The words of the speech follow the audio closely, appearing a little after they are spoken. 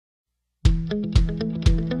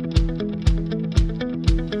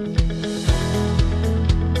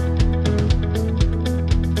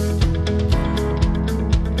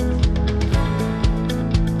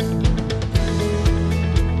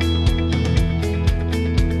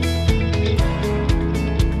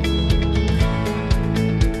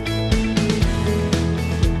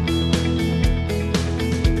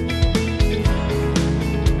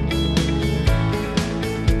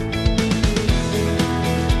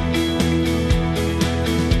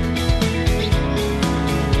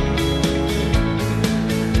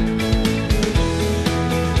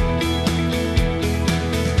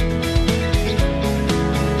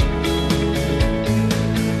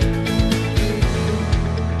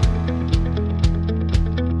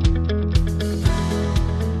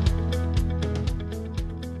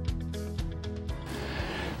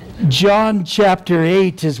John chapter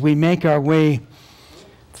 8, as we make our way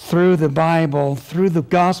through the Bible, through the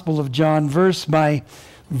Gospel of John, verse by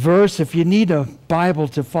verse. If you need a Bible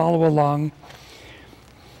to follow along,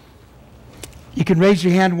 you can raise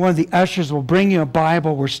your hand. One of the ushers will bring you a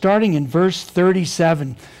Bible. We're starting in verse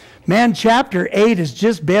 37. Man, chapter 8 has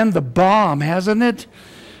just been the bomb, hasn't it?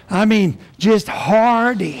 I mean, just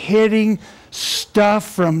hard-hitting stuff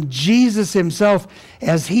from Jesus himself.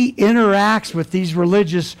 As he interacts with these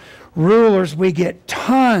religious rulers, we get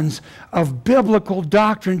tons of biblical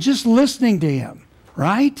doctrine just listening to him,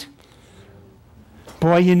 right?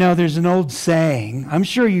 Boy, you know, there's an old saying, I'm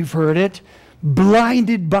sure you've heard it,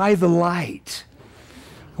 blinded by the light,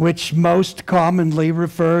 which most commonly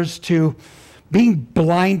refers to being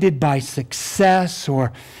blinded by success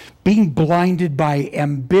or being blinded by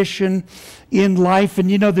ambition in life. And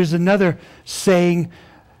you know, there's another saying,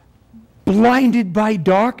 blinded by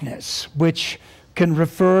darkness, which can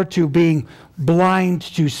refer to being blind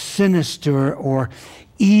to sinister or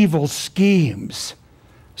evil schemes.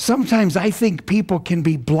 Sometimes I think people can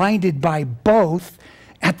be blinded by both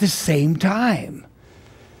at the same time.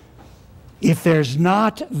 If there's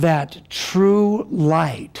not that true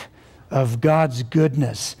light of God's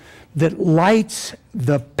goodness that lights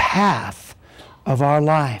the path of our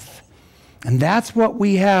life. And that's what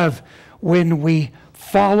we have when we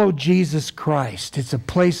follow Jesus Christ. It's a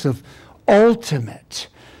place of ultimate,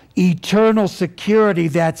 eternal security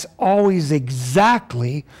that's always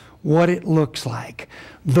exactly what it looks like.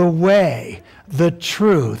 The way, the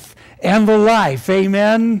truth, and the life.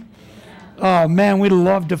 Amen? Oh man, we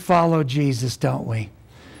love to follow Jesus, don't we?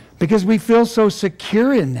 Because we feel so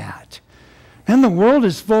secure in that. And the world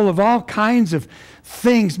is full of all kinds of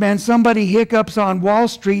things. Man, somebody hiccups on Wall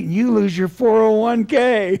Street and you lose your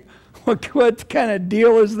 401k. What kind of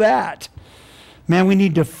deal is that? Man, we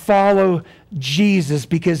need to follow Jesus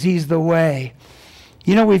because he's the way.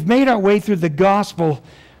 You know, we've made our way through the Gospel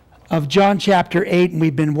of John chapter 8, and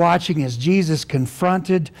we've been watching as Jesus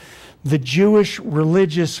confronted the Jewish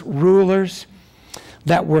religious rulers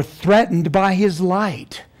that were threatened by his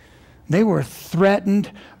light. They were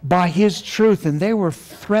threatened by his truth, and they were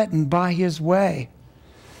threatened by his way.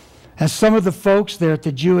 As some of the folks there at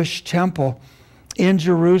the Jewish temple in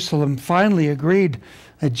Jerusalem finally agreed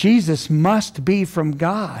that Jesus must be from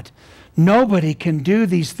God. Nobody can do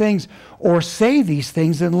these things or say these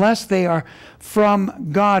things unless they are from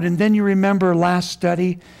God. And then you remember last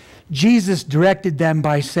study, Jesus directed them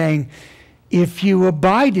by saying, if you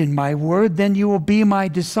abide in my word, then you will be my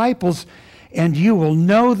disciples, and you will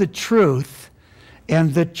know the truth,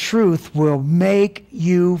 and the truth will make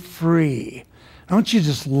you free. Don't you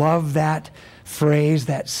just love that phrase,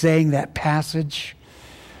 that saying, that passage?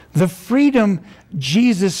 The freedom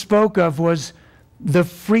Jesus spoke of was the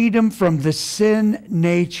freedom from the sin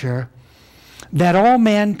nature that all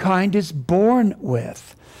mankind is born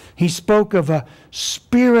with. He spoke of a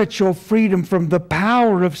spiritual freedom from the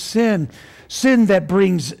power of sin, sin that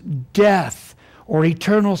brings death or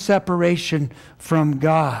eternal separation from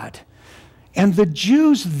God. And the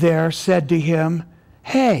Jews there said to him,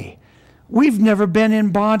 hey, we've never been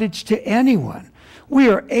in bondage to anyone. We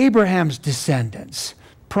are Abraham's descendants,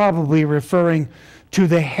 probably referring to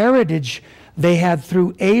the heritage they had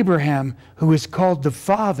through Abraham, who is called the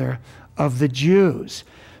father of the Jews.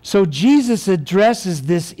 So Jesus addresses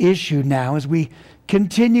this issue now as we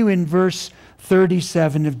continue in verse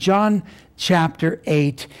 37 of John chapter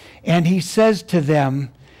 8. And he says to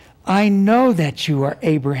them, I know that you are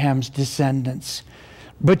Abraham's descendants,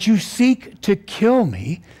 but you seek to kill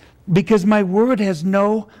me because my word has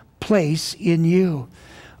no place in you.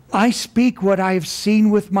 I speak what I have seen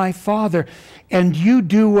with my father, and you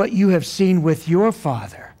do what you have seen with your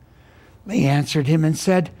father. They answered him and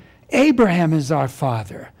said, Abraham is our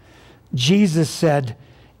father. Jesus said,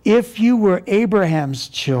 if you were Abraham's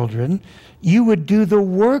children, you would do the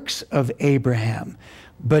works of Abraham.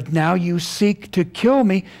 But now you seek to kill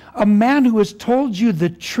me, a man who has told you the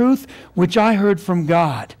truth which I heard from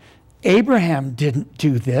God. Abraham didn't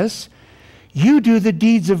do this. You do the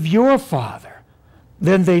deeds of your father.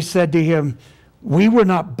 Then they said to him, we were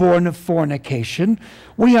not born of fornication.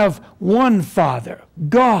 We have one Father,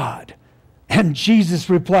 God. And Jesus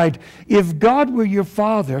replied, if God were your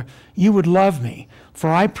Father, you would love me, for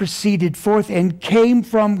I proceeded forth and came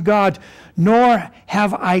from God, nor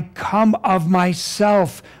have I come of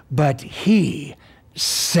myself, but he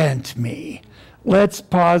sent me. Let's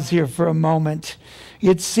pause here for a moment.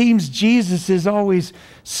 It seems Jesus is always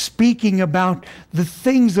speaking about the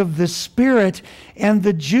things of the Spirit, and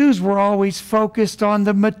the Jews were always focused on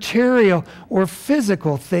the material or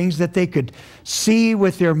physical things that they could see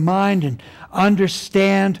with their mind and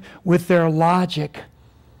understand with their logic.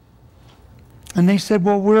 And they said,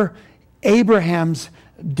 well, we're Abraham's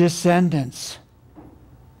descendants.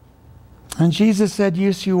 And Jesus said,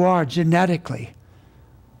 yes, you are, genetically,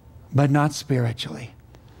 but not spiritually.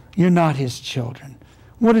 You're not his children.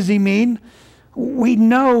 What does he mean? We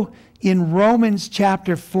know in Romans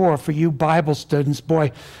chapter 4, for you Bible students,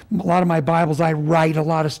 boy, a lot of my Bibles, I write a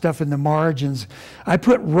lot of stuff in the margins. I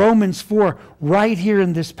put Romans 4 right here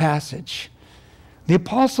in this passage. The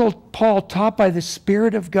Apostle Paul, taught by the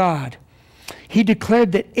Spirit of God, he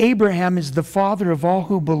declared that Abraham is the father of all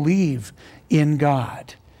who believe in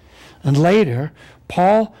God. And later,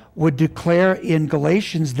 Paul would declare in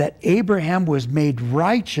Galatians that Abraham was made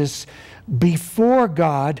righteous before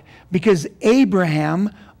God because Abraham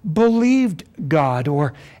believed God,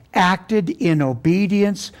 or acted in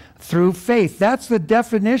obedience through faith. That's the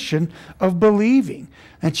definition of believing,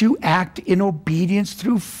 that you act in obedience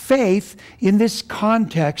through faith in this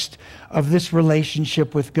context of this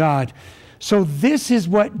relationship with God. So this is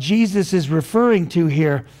what Jesus is referring to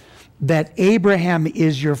here, that Abraham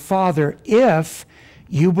is your father if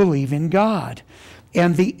you believe in God.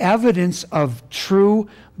 And the evidence of true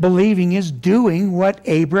believing is doing what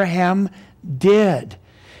Abraham did.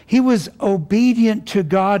 He was obedient to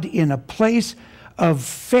God in a place of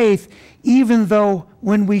faith, even though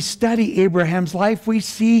when we study Abraham's life, we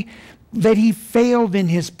see that he failed in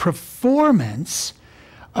his performance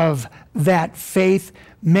of that faith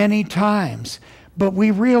many times. But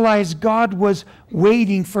we realize God was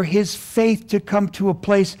waiting for his faith to come to a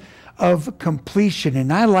place of completion.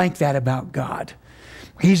 And I like that about God.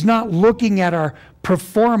 He's not looking at our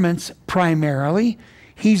performance primarily.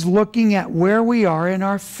 He's looking at where we are in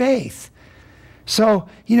our faith. So,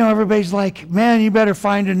 everybody's like, man, you better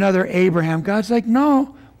find another Abraham. God's like,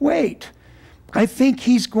 no, wait. I think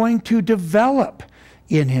he's going to develop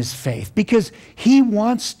in his faith because he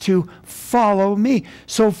wants to follow me.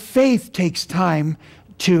 So faith takes time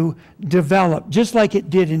to develop, just like it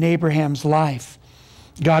did in Abraham's life.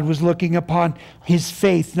 God was looking upon his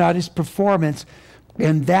faith, not his performance.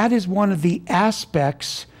 And that is one of the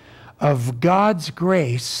aspects of God's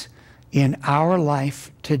grace in our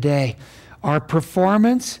life today. Our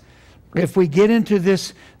performance, if we get into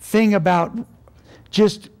this thing about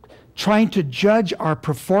just trying to judge our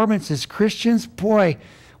performance as Christians, boy,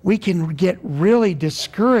 we can get really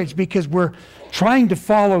discouraged because we're trying to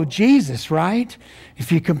follow Jesus, right?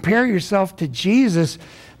 If you compare yourself to Jesus,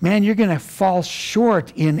 man, you're going to fall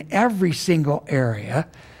short in every single area.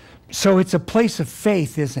 So it's a place of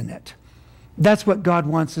faith, isn't it? That's what God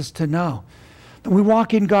wants us to know. We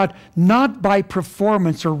walk in God not by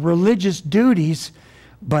performance or religious duties,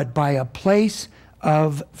 but by a place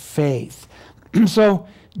of faith. So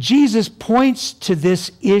Jesus points to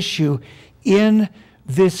this issue in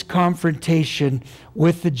this confrontation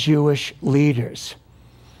with the Jewish leaders.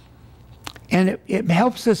 And it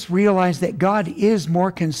helps us realize that God is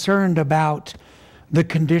more concerned about the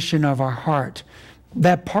condition of our heart.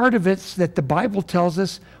 That part of it's that the Bible tells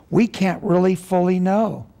us we can't really fully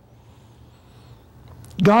know.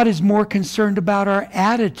 God is more concerned about our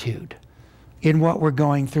attitude in what we're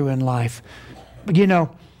going through in life.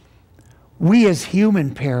 We as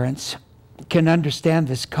human parents can understand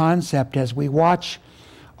this concept as we watch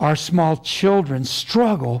our small children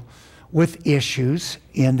struggle with issues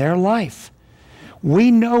in their life.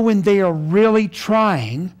 We know when they are really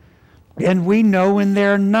trying, and we know when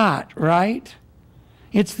they're not, right?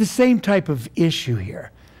 It's the same type of issue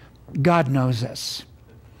here. God knows us.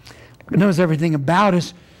 He knows everything about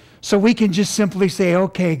us. So we can just simply say,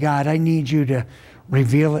 okay, God, I need you to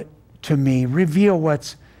reveal it to me. Reveal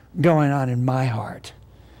what's going on in my heart.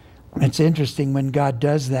 It's interesting when God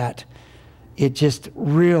does that, it just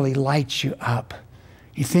really lights you up.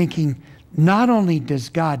 You're thinking, not only does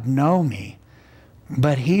God know me,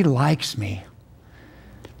 but he likes me.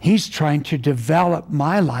 He's trying to develop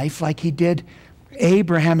my life like he did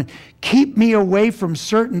Abraham and keep me away from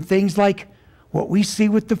certain things like what we see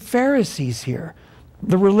with the Pharisees here,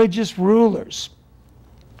 the religious rulers.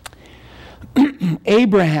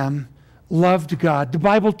 Abraham loved God. The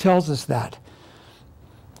Bible tells us that.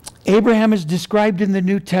 Abraham is described in the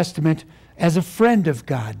New Testament as a friend of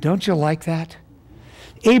God. Don't you like that?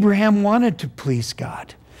 Abraham wanted to please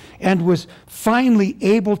God and was finally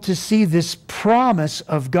able to see this promise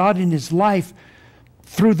of God in his life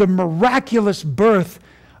through the miraculous birth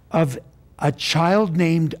of a child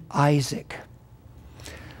named Isaac.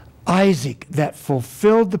 Isaac that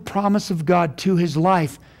fulfilled the promise of God to his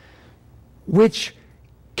life, which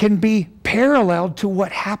can be paralleled to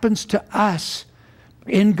what happens to us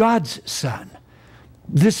in God's Son.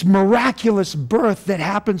 This miraculous birth that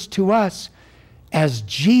happens to us as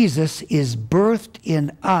Jesus is birthed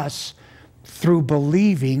in us through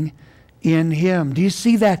believing in him. Do you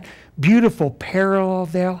see that beautiful parallel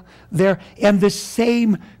there? And the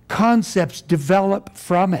same concepts develop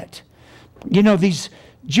from it. You know, these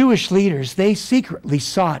Jewish leaders, they secretly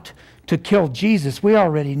sought to kill Jesus. We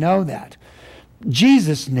already know that.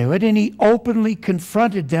 Jesus knew it, and he openly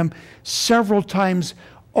confronted them several times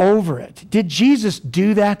over it. Did Jesus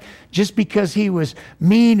do that just because he was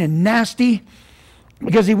mean and nasty?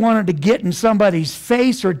 Because he wanted to get in somebody's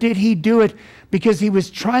face? Or did he do it because he was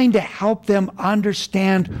trying to help them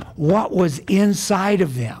understand what was inside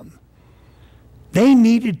of them? They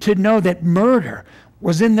needed to know that murder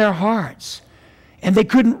was in their hearts. And they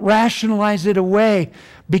couldn't rationalize it away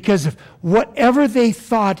because of whatever they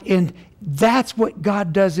thought. And that's what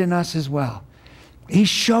God does in us as well. He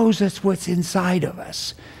shows us what's inside of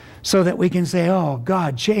us so that we can say, oh,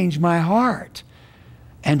 God, change my heart.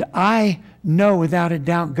 And I know without a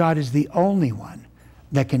doubt God is the only one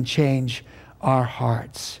that can change our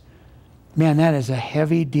hearts. Man, that is a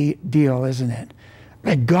heavy deal, isn't it?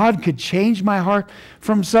 That God could change my heart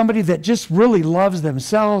from somebody that just really loves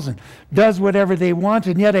themselves and does whatever they want,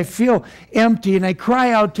 and yet I feel empty and I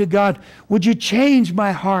cry out to God, would you change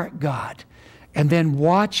my heart, God? And then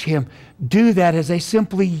watch him do that as I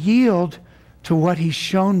simply yield to what he's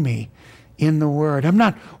shown me in the Word. I'm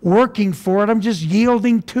not working for it, I'm just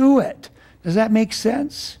yielding to it. Does that make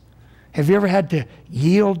sense? Have you ever had to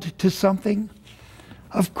yield to something?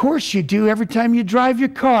 Of course you do every time you drive your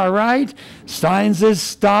car, right? Sign says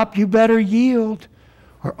stop, you better yield.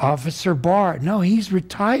 Or Officer Barr. No, he's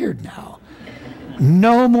retired now.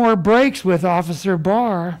 No more breaks with Officer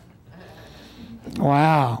Barr.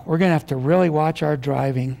 Wow, we're going to have to really watch our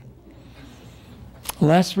driving.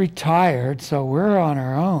 Less retired, so we're on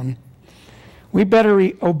our own. We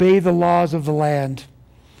better obey the laws of the land.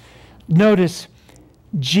 Notice,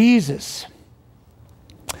 Jesus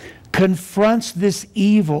confronts this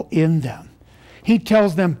evil in them. He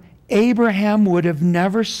tells them, Abraham would have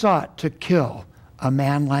never sought to kill a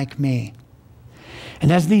man like me.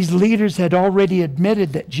 And as these leaders had already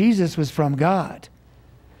admitted that Jesus was from God,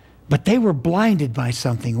 but they were blinded by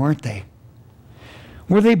something, weren't they?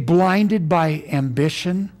 Were they blinded by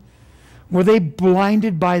ambition? Were they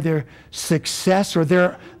blinded by their success or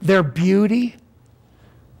their beauty?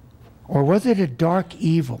 Or was it a dark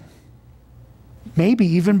evil? Maybe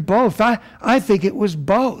even both. I think it was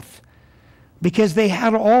both. Because they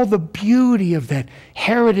had all the beauty of that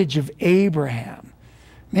heritage of Abraham.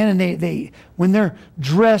 Man, and they when they're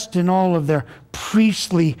dressed in all of their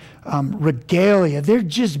priestly regalia, they're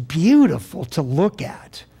just beautiful to look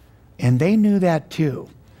at. And they knew that too.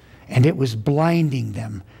 And it was blinding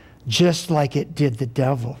them, just like it did the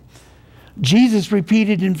devil. Jesus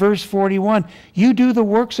repeated in verse 41, you do the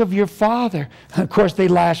works of your father. Of course, they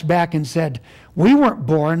lashed back and said, we weren't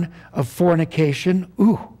born of fornication.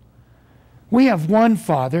 Ooh, we have one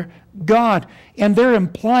Father, God. And they're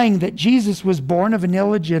implying that Jesus was born of an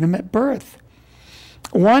illegitimate birth.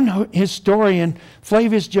 One historian,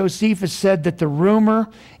 Flavius Josephus, said that the rumor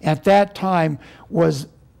at that time was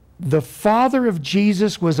the father of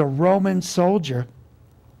Jesus was a Roman soldier.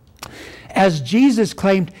 As Jesus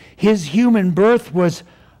claimed his human birth was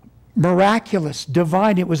miraculous,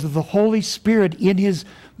 divine. It was the Holy Spirit in his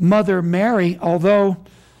mother Mary, although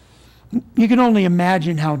you can only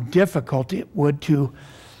imagine how difficult it would to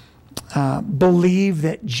believe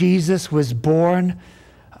that Jesus was born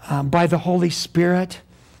by the Holy Spirit,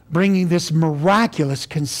 bringing this miraculous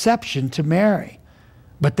conception to Mary.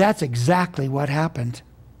 But that's exactly what happened.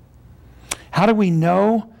 How do we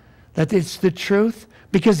know that it's the truth?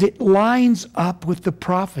 Because it lines up with the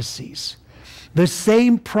prophecies. The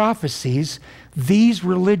same prophecies these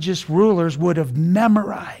religious rulers would have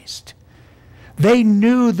memorized. They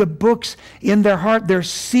knew the books in their heart. They're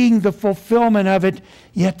seeing the fulfillment of it,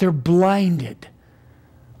 yet they're blinded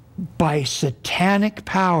by satanic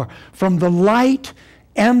power from the light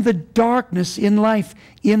and the darkness in life,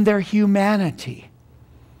 in their humanity.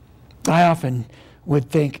 I often would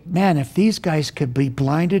think, man, if these guys could be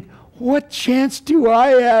blinded, what chance do I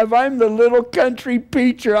have? I'm the little country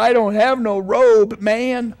preacher. I don't have no robe,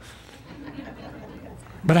 man.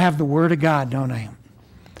 But I have the Word of God, don't I?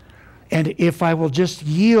 And if I will just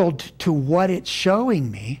yield to what it's showing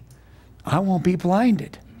me, I won't be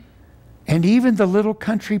blinded. And even the little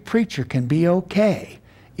country preacher can be okay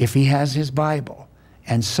if he has his Bible.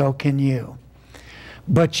 And so can you.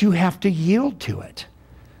 But you have to yield to it.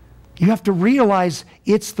 You have to realize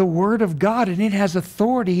it's the Word of God and it has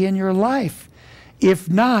authority in your life. If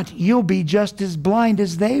not, you'll be just as blind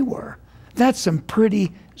as they were. That's some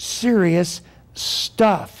pretty serious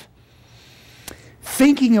stuff.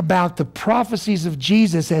 Thinking about the prophecies of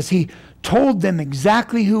Jesus as he told them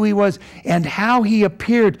exactly who he was and how he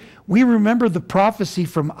appeared. We remember the prophecy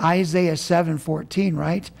from Isaiah 7:14,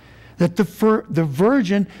 right? That the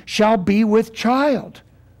virgin shall be with child.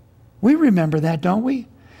 We remember that, don't we?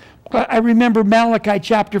 I remember Malachi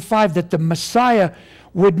chapter 5, that the Messiah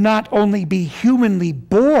would not only be humanly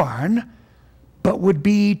born, but would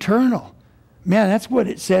be eternal. Man, that's what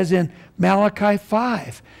it says in Malachi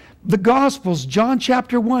 5. The Gospels, John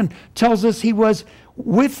chapter 1, tells us he was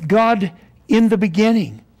with God in the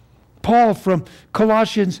beginning. Paul from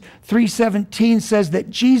Colossians 3:17 says that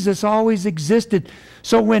Jesus always existed.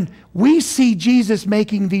 So when we see Jesus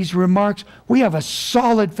making these remarks, we have a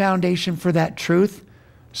solid foundation for that truth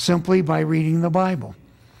simply by reading the Bible.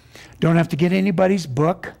 Don't have to get anybody's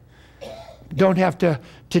book. Don't have to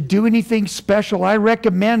do anything special. I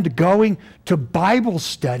recommend going to Bible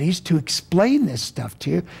studies to explain this stuff to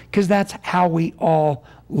you, because that's how we all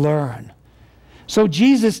learn. So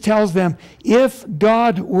Jesus tells them, if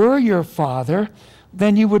God were your Father,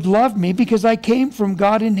 then you would love me because I came from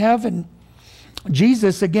God in heaven.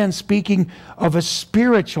 Jesus, again, speaking of a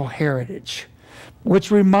spiritual heritage,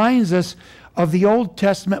 which reminds us of the Old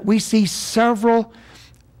Testament. We see several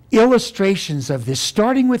illustrations of this,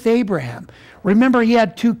 starting with Abraham. Remember, he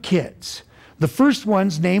had 2 kids. The first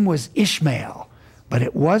one's name was Ishmael, but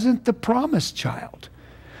it wasn't the promised child.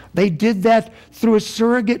 They did that through a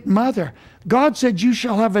surrogate mother. God said, you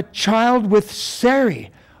shall have a child with Sarai,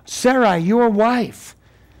 your wife.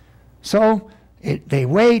 So they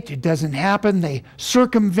wait, it doesn't happen. They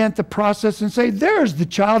circumvent the process and say, there's the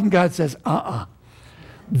child. And God says,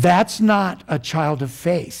 that's not a child of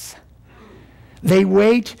faith. They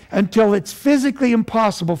wait until it's physically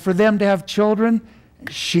impossible for them to have children.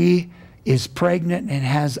 She is pregnant and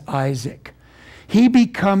has Isaac. He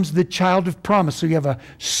becomes the child of promise. So you have a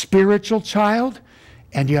spiritual child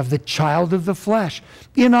and you have the child of the flesh.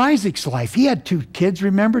 In Isaac's life, he had 2 kids,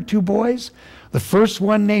 remember, 2 boys? The first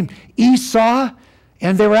one named Esau,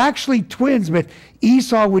 and they were actually twins, but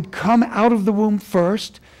Esau would come out of the womb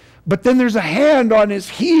first, but then there's a hand on his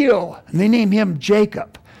heel, and they name him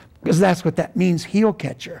Jacob, because that's what that means, heel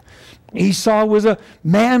catcher. Esau was a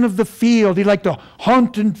man of the field. He liked to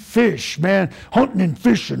hunt and fish, man. Hunting and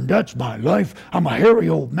fishing, that's my life. I'm a hairy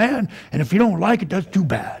old man, and if you don't like it, that's too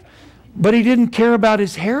bad. But he didn't care about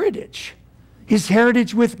his heritage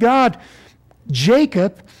with God.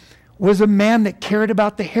 Jacob was a man that cared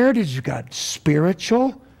about the heritage of God,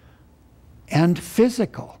 spiritual and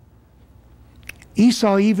physical.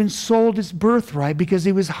 Esau even sold his birthright because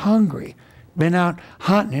he was hungry. Been out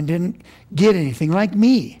hunting and didn't get anything, like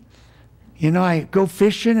me. You know, I go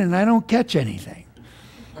fishing and I don't catch anything.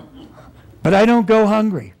 But I don't go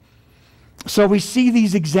hungry. So we see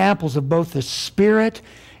these examples of both the spirit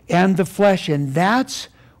and the flesh, and that's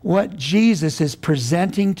what Jesus is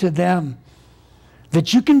presenting to them.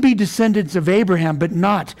 That you can be descendants of Abraham, but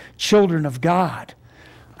not children of God.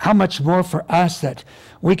 How much more for us that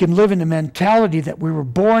we can live in a mentality that we were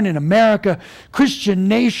born in America, Christian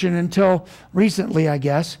nation until recently, I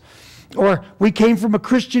guess. Or we came from a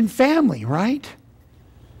Christian family, right?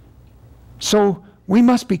 So we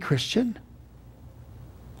must be Christian.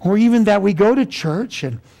 Or even that we go to church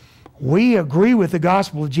and we agree with the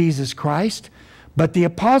gospel of Jesus Christ. But the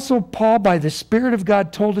Apostle Paul, by the Spirit of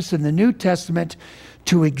God, told us in the New Testament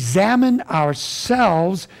to examine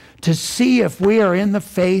ourselves to see if we are in the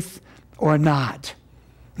faith or not.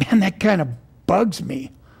 Man, that kind of bugs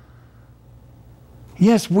me.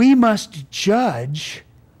 Yes, we must judge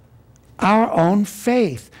our own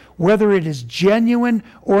faith, whether it is genuine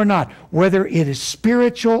or not, whether it is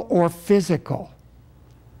spiritual or physical.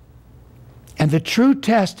 And the true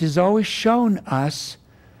test is always shown us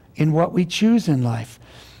in what we choose in life.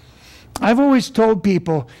 I've always told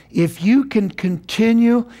people, if you can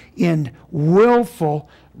continue in willful,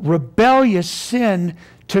 rebellious sin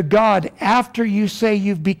to God after you say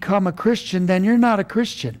you've become a Christian, then you're not a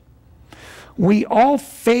Christian. We all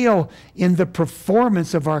fail in the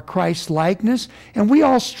performance of our Christ-likeness, and we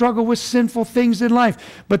all struggle with sinful things in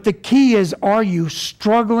life. But the key is, are you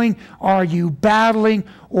struggling, are you battling,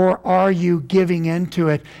 or are you giving into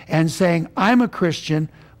it and saying, I'm a Christian,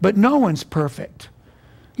 but no one's perfect.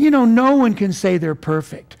 You know, no one can say they're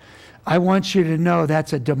perfect. I want you to know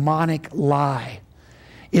that's a demonic lie.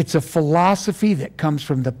 It's a philosophy that comes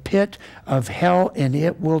from the pit of hell, and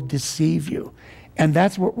it will deceive you. And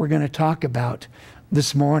that's what we're going to talk about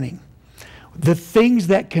this morning. The things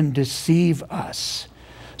that can deceive us.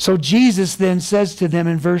 So Jesus then says to them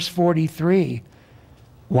in verse 43,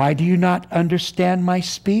 why do you not understand my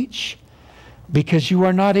speech? Because you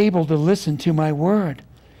are not able to listen to my word.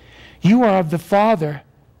 You are of the Father.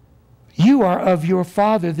 You are of your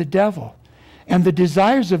father, the devil, and the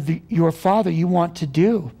desires of your father you want to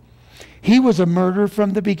do. He was a murderer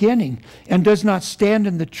from the beginning and does not stand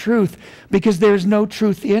in the truth because there is no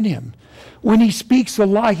truth in him. When he speaks a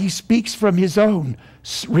lie, he speaks from his own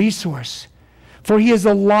resource. For he is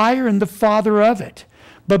a liar and the father of it.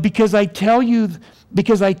 But because I tell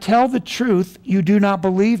the truth, you do not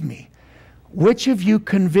believe me. Which of you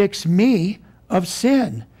convicts me of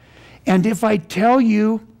sin? And if I tell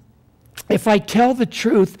the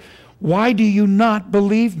truth, why do you not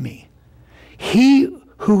believe me? He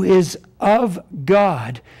who is of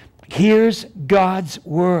God hears God's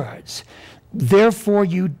words. Therefore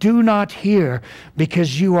you do not hear,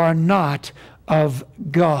 because you are not of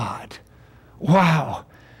God. Wow.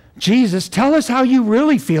 Jesus, tell us how you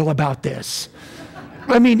really feel about this.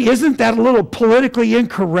 I mean, isn't that a little politically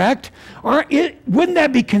incorrect? Or wouldn't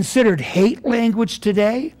that be considered hate language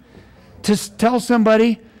today? To tell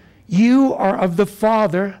somebody, you are of the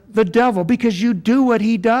father, the devil, because you do what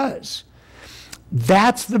he does.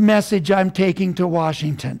 That's the message I'm taking to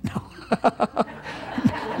Washington.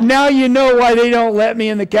 Now you know why they don't let me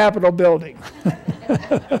in the Capitol building.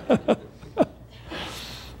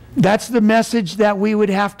 That's the message that we would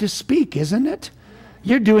have to speak, isn't it?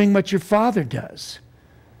 You're doing what your father does.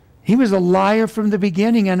 He was a liar from the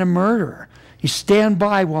beginning and a murderer. You stand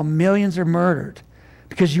by while millions are murdered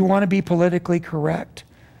because you want to be politically correct.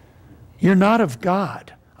 You're not of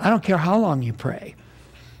God. I don't care how long you pray.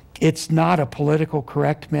 It's not a political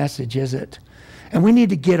correct message, is it? And we need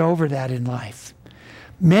to get over that in life.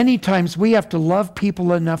 Many times we have to love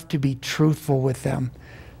people enough to be truthful with them.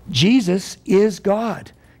 Jesus is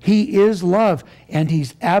God. He is love, and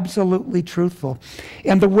he's absolutely truthful.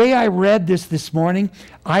 And the way I read this morning,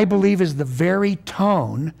 I believe is the very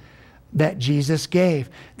tone that Jesus gave.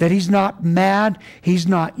 That he's not mad, he's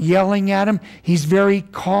not yelling at him, he's very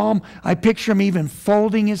calm. I picture him even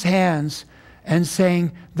folding his hands and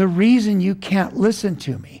saying, the reason you can't listen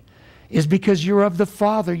to me is because you're of the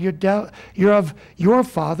Father, you're of your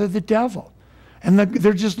father, the devil. And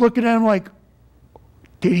they're just looking at him like,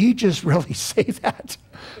 did he just really say that?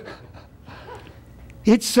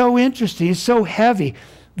 It's so interesting. It's so heavy.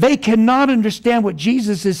 They cannot understand what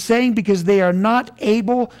Jesus is saying because they are not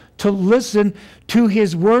able to listen to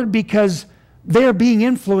his word because they're being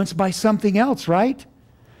influenced by something else, right?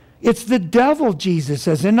 It's the devil, Jesus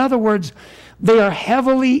says. In other words, they are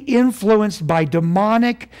heavily influenced by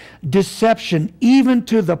demonic deception, even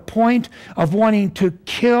to the point of wanting to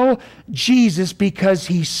kill Jesus because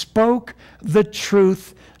he spoke the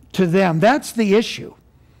truth to them. That's the issue.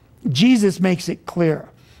 Jesus makes it clear.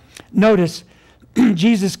 Notice,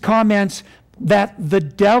 Jesus comments that the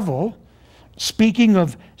devil, speaking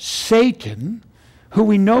of Satan, who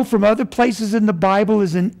we know from other places in the Bible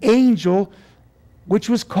is an angel, which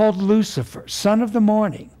was called Lucifer, son of the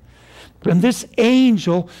morning. And this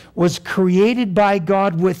angel was created by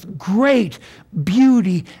God with great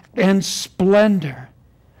beauty and splendor.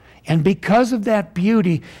 And because of that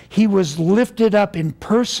beauty, he was lifted up in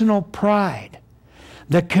personal pride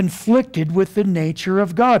that conflicted with the nature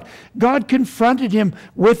of God. God confronted him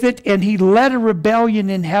with it, and he led a rebellion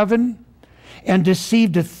in heaven and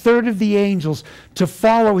deceived a third of the angels to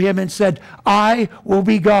follow him and said, I will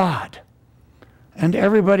be God. And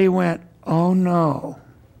everybody went, oh no.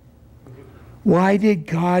 Why did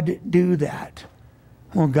God do that?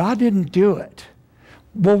 Well, God didn't do it.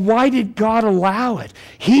 Well, why did God allow it?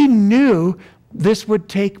 He knew this would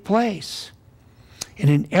take place.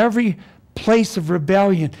 And in every place of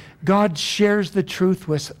rebellion, God shares the truth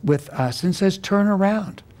with us and says, turn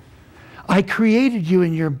around. I created you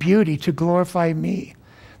in your beauty to glorify me,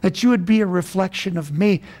 that you would be a reflection of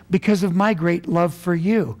me because of my great love for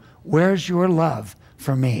you. Where's your love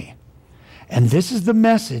for me? And this is the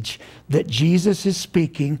message that Jesus is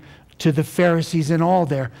speaking to the Pharisees in all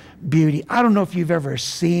their beauty. I don't know if you've ever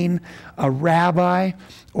seen a rabbi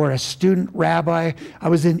or a student rabbi. I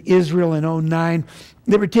was in Israel in 2009.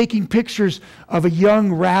 They were taking pictures of a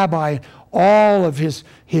young rabbi, all of his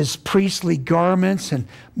priestly garments, and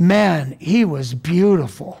man, he was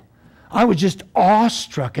beautiful. I was just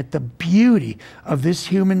awestruck at the beauty of this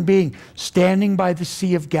human being standing by the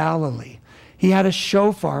Sea of Galilee. He had a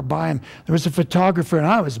shofar by him. There was a photographer, and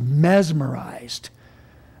I was mesmerized.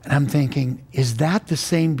 And I'm thinking, is that the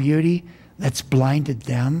same beauty that's blinded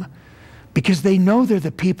them? Because they know they're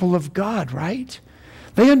the people of God, right?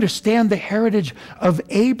 They understand the heritage of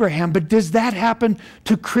Abraham, but does that happen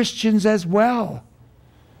to Christians as well?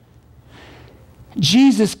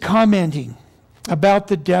 Jesus, commenting about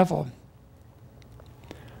the devil,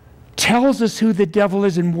 tells us who the devil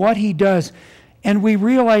is and what he does. And we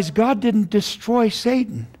realize God didn't destroy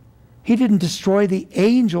Satan. He didn't destroy the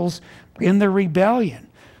angels in their rebellion.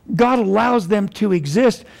 God allows them to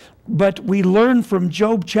exist, but we learn from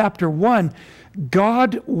Job chapter 1,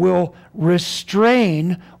 God will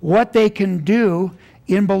restrain what they can do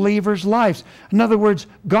in believers' lives. In other words,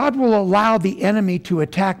 God will allow the enemy to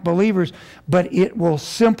attack believers, but it will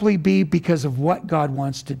simply be because of what God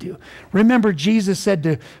wants to do. Remember, Jesus said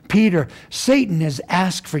to Peter, Satan has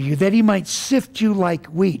asked for you that he might sift you like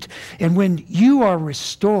wheat. And when you are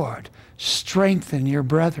restored, strengthen your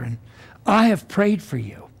brethren. I have prayed for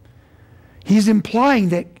you. He's implying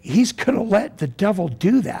that he's going to let the devil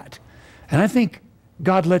do that. And I think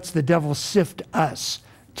God lets the devil sift us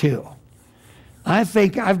too. I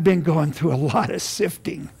think I've been going through a lot of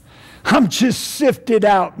sifting. I'm just sifted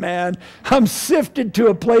out, man. I'm sifted to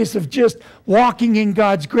a place of just walking in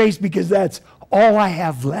God's grace because that's all I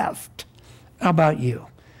have left. How about you?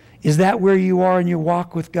 Is that where you are in your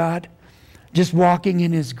walk with God? Just walking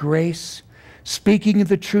in His grace, speaking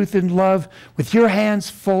the truth in love with your hands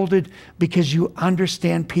folded because you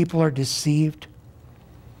understand people are deceived?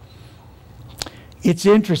 It's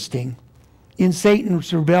interesting. In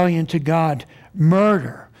Satan's rebellion to God,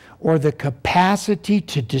 murder, or the capacity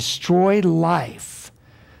to destroy life,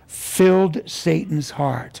 filled Satan's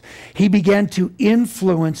heart. He began to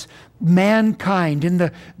influence mankind in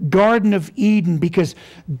the Garden of Eden because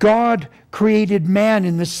God created man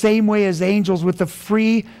in the same way as angels with a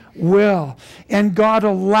free will. And God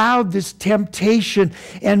allowed this temptation,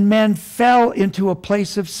 and men fell into a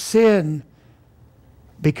place of sin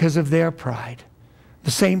because of their pride. The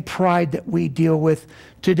same pride that we deal with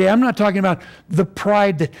today. I'm not talking about the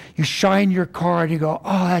pride that you shine your car and you go,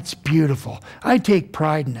 oh, that's beautiful. I take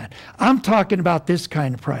pride in that. I'm talking about this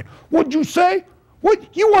kind of pride. What'd you say?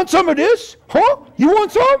 What? You want some of this? Huh? You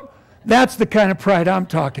want some? That's the kind of pride I'm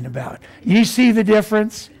talking about. You see the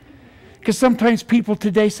difference? Because sometimes people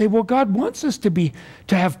today say, well, God wants us to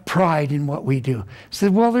have pride in what we do. I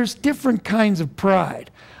said, well, there's different kinds of pride.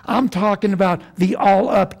 I'm talking about the all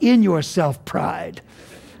up in yourself pride.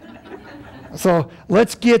 So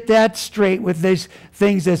let's get that straight with these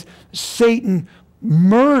things as Satan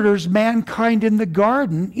murders mankind in the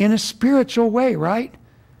garden in a spiritual way, right?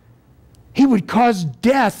 He would cause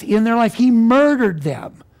death in their life. He murdered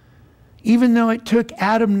them. Even though it took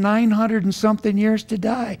Adam 900 and something years to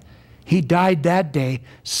die. He died that day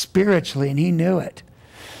spiritually, and he knew it.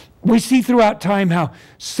 We see throughout time how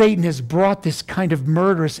Satan has brought this kind of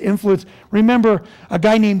murderous influence. Remember a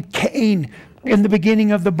guy named Cain in the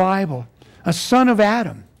beginning of the Bible, a son of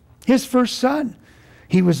Adam, his first son.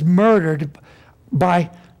 He was murdered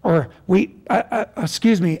by, a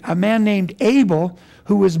man named Abel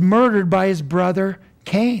who was murdered by his brother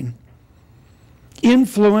Cain,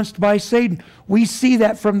 influenced by Satan. We see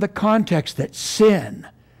that from the context that sin,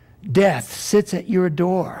 death sits at your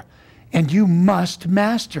door. And you must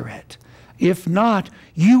master it. If not,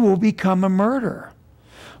 you will become a murderer.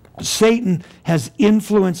 Satan has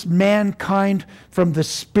influenced mankind from the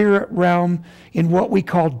spirit realm in what we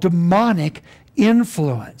call demonic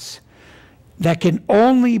influence that can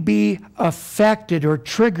only be affected or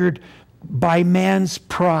triggered by man's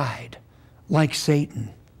pride, like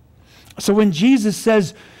Satan. So when Jesus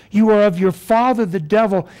says, you are of your father the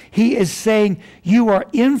devil, he is saying you are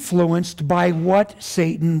influenced by what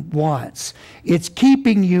Satan wants. It's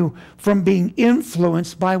keeping you from being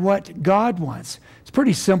influenced by what God wants. It's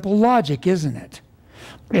pretty simple logic, isn't it?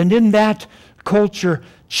 And in that culture,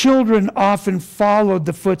 children often followed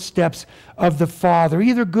the footsteps of the father,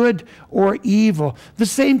 either good or evil. The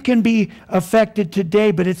same can be affected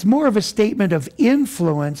today, but it's more of a statement of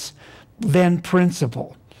influence than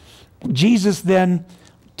principle. Jesus then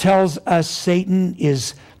tells us Satan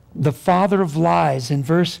is the father of lies in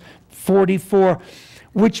verse 44,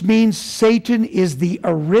 which means Satan is the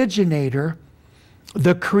originator,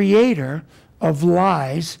 the creator of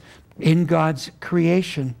lies in God's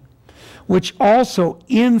creation, which also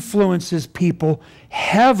influences people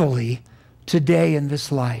heavily today in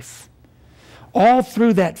this life. All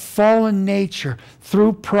through that fallen nature,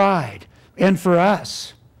 through pride, and for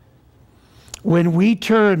us, when we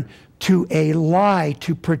turn to a lie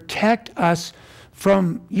to protect us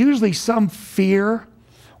from usually some fear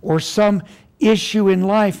or some issue in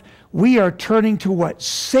life, we are turning to what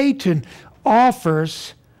Satan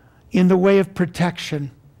offers in the way of protection.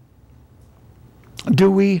 Do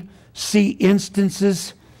we see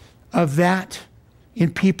instances of that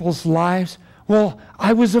in people's lives? Well,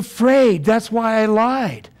 I was afraid. That's why I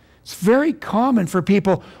lied. It's very common for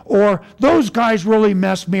people, or those guys really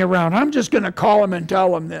messed me around. I'm just going to call them and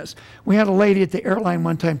tell them this. We had a lady at the airline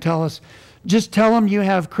one time tell us, just tell them you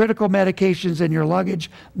have critical medications in your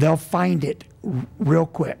luggage. They'll find it real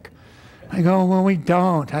quick. I go, well, we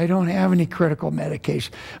don't. I don't have any critical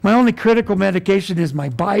medication. My only critical medication is my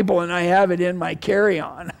Bible, and I have it in my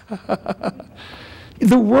carry-on.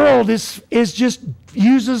 The world is just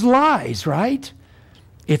uses lies, right?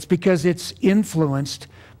 It's because it's influenced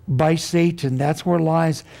by Satan. That's where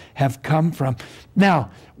lies have come from. Now,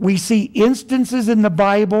 we see instances in the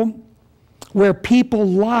Bible where people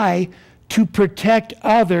lie to protect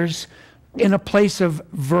others in a place of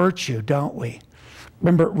virtue, don't we?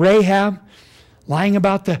 Remember Rahab lying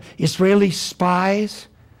about the Israeli spies?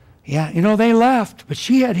 Yeah, you know, they left, but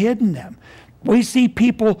she had hidden them. We see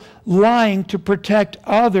people lying to protect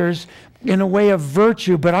others in a way of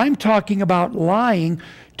virtue, but I'm talking about lying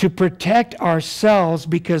to protect ourselves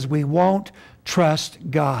because we won't trust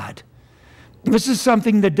God. This is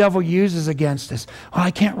something the devil uses against us. Oh,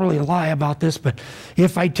 I can't really lie about this, but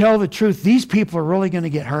if I tell the truth, these people are really going to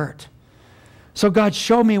get hurt. So God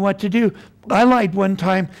showed me what to do. I lied one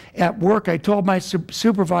time at work. I told my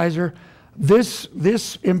supervisor, this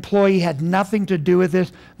employee had nothing to do with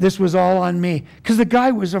this. This was all on me. Because the guy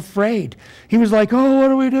was afraid. He was like, oh, what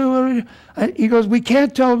do we do? What do we do? He goes, we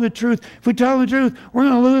can't tell him the truth. If we tell him the truth, we're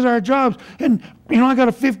going to lose our jobs. And, you know, I got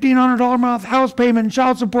a $1,500 a month house payment and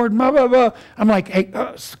child support, and blah, blah, blah. I'm like, hey,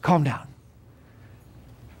 calm down.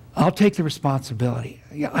 I'll take the responsibility.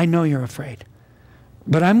 I know you're afraid.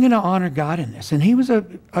 But I'm going to honor God in this. And he was a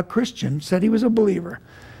Christian, said he was a believer.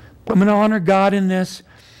 I'm going to honor God in this.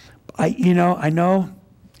 I know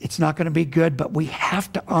it's not going to be good, but we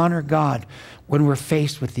have to honor God when we're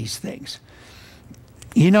faced with these things.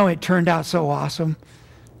 You know, it turned out so awesome.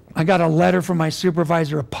 I got a letter from my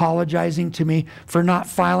supervisor apologizing to me for not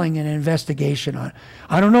filing an investigation on it.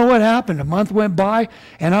 I don't know what happened. A month went by,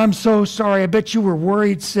 and I'm so sorry. I bet you were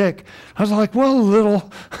worried sick. I was like, well, a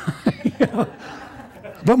little. You know.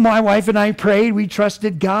 But my wife and I prayed. We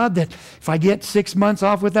trusted God that if I get 6 months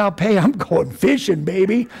off without pay, I'm going fishing,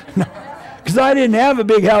 baby. Because I didn't have a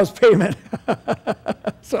big house payment.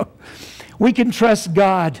 So we can trust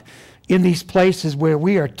God in these places where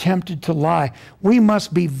we are tempted to lie. We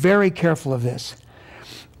must be very careful of this.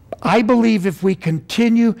 I believe if we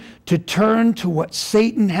continue to turn to what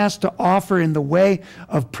Satan has to offer in the way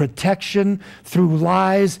of protection through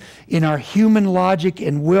lies, in our human logic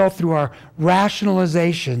and will, through our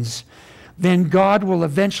rationalizations, then God will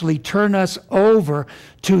eventually turn us over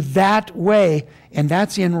to that way. And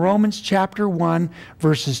that's in Romans chapter 1,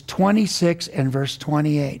 verses 26 and verse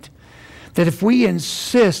 28. That if we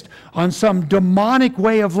insist on some demonic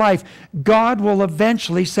way of life, God will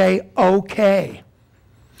eventually say, okay.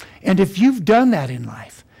 And if you've done that in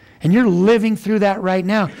life, and you're living through that right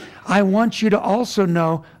now, I want you to also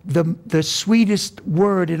know the sweetest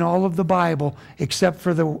word in all of the Bible, except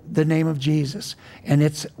for the name of Jesus, and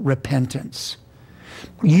it's repentance.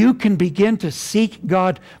 You can begin to seek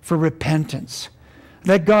God for repentance.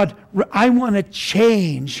 That God, I want to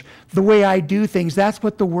change the way I do things. That's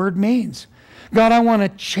what the word means. God, I want to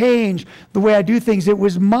change the way I do things. It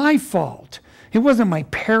was my fault. It wasn't my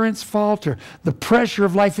parents' fault or the pressure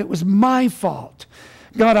of life. It was my fault.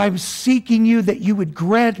 God, I'm seeking you that you would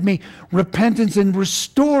grant me repentance and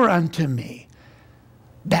restore unto me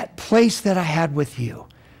that place that I had with you.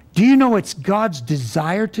 Do you know it's God's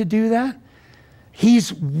desire to do that?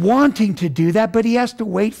 He's wanting to do that, but he has to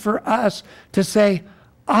wait for us to say,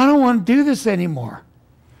 I don't want to do this anymore.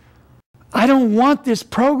 I don't want this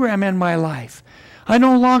program in my life. I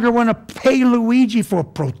no longer want to pay Luigi for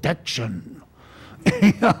protection.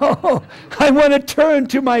 You know, I want to turn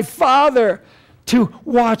to my Father to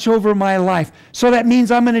watch over my life. So that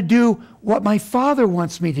means I'm going to do what my Father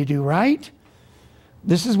wants me to do, right?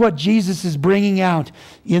 This is what Jesus is bringing out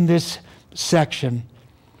in this section.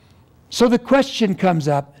 So the question comes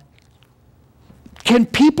up, can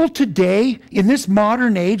people today, in this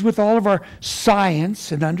modern age, with all of our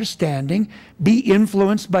science and understanding, be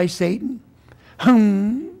influenced by Satan?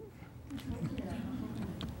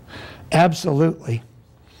 Absolutely.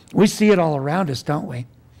 We see it all around us, don't we?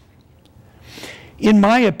 In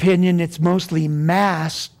my opinion, it's mostly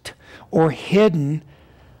masked or hidden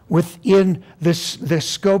within the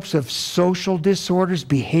scopes of social disorders,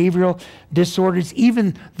 behavioral disorders,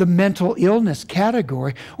 even the mental illness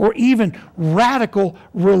category, or even radical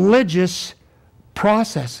religious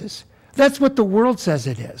processes. That's what the world says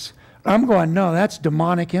it is. I'm going, no, that's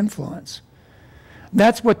demonic influence.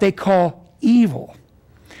 That's what they call evil.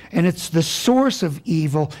 and it's the source of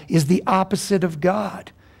evil, is the opposite of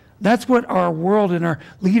God. That's what our world and our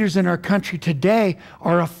leaders in our country today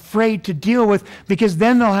are afraid to deal with, because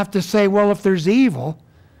then they'll have to say, well, if there's evil,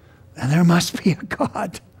 then there must be a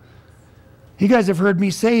God. You guys have heard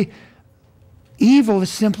me say, evil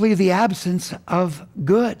is simply the absence of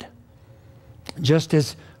good. Just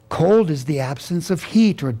as cold is the absence of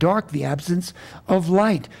heat, or dark the absence of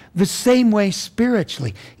light. The same way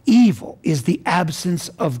spiritually, evil is the absence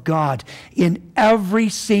of God in every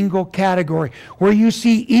single category. Where you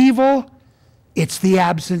see evil, it's the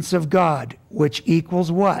absence of God, which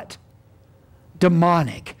equals what?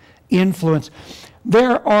 Demonic influence.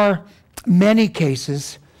 There are many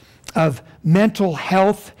cases of mental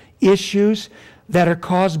health issues that are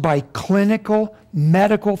caused by clinical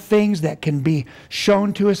medical things that can be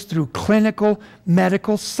shown to us through clinical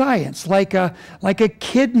medical science, like a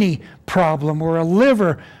kidney problem or a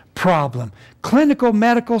liver problem. Clinical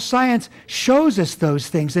medical science shows us those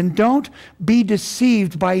things, and don't be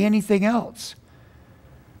deceived by anything else.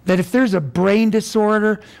 That if there's a brain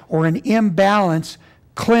disorder or an imbalance,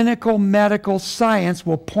 clinical medical science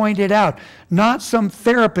will point it out. Not some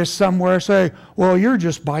therapist somewhere say, well, you're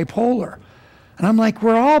just bipolar. And I'm like,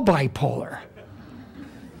 we're all bipolar.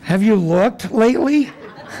 Have you looked lately?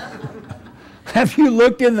 Have you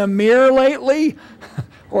looked in the mirror lately?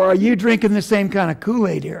 Or are you drinking the same kind of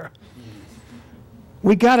Kool-Aid here?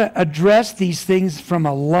 We got to address these things from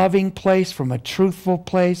a loving place, from a truthful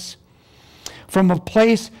place, from a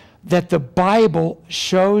place that the Bible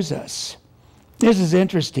shows us. This is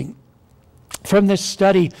interesting. From this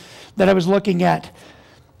study that I was looking at,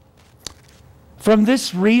 from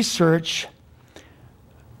this research,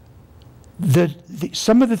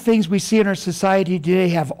 some of the things we see in our society today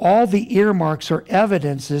have all the earmarks or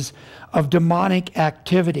evidences of demonic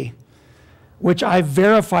activity, which I've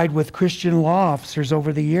verified with Christian law officers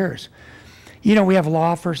over the years. You know, we have a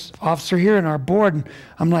law officer here in our board, and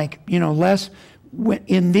I'm like, you know, Les,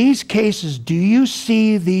 in these cases, do you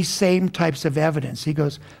see these same types of evidence? He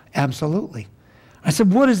goes, absolutely. I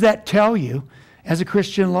said, what does that tell you as a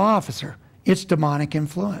Christian law officer? It's demonic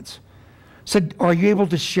influence. Said, are you able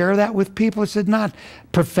to share that with people? I said, not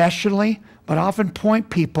professionally, but often point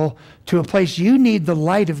people to a place. You need the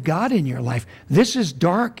light of God in your life. This is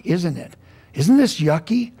dark, isn't it? Isn't this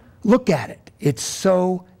yucky? Look at it. It's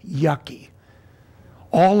so yucky.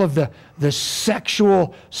 All of the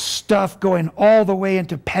sexual stuff going all the way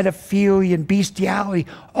into pedophilia and bestiality,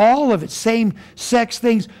 all of it, same-sex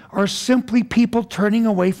things, are simply people turning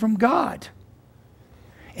away from God.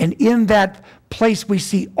 And in that place, we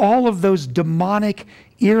see all of those demonic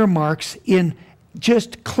earmarks in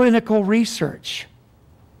just clinical research.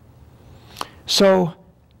 So,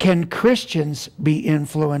 can Christians be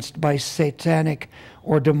influenced by satanic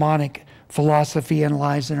or demonic philosophy and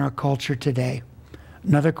lies in our culture today?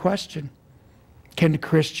 Another question. Can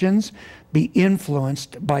Christians be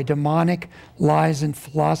influenced by demonic lies and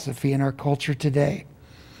philosophy in our culture today?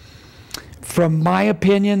 From my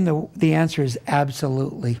opinion, the answer is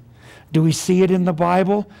absolutely. Do we see it in the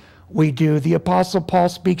Bible? We do. The Apostle Paul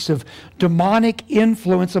speaks of demonic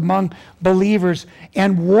influence among believers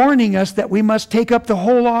and warning us that we must take up the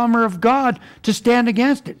whole armor of God to stand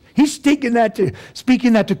against it. He's speaking that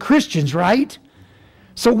to Christians, right?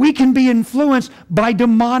 So we can be influenced by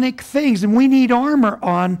demonic things, and we need armor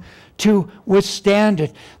on to withstand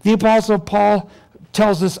it. The Apostle Paul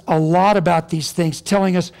tells us a lot about these things,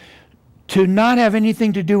 telling us to not have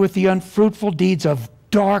anything to do with the unfruitful deeds of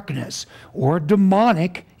darkness or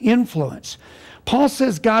demonic influence. Paul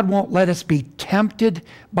says God won't let us be tempted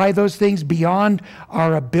by those things beyond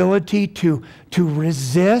our ability to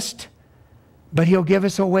resist, but he'll give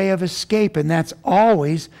us a way of escape, and that's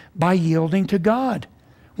always by yielding to God.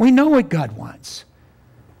 We know what God wants.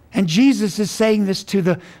 And Jesus is saying this to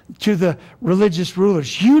the religious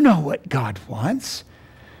rulers. You know what God wants.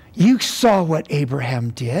 You saw what Abraham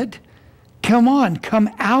did. Come on, come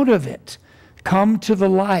out of it. Come to the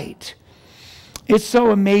light. It's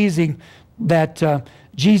so amazing that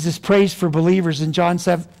Jesus prays for believers in John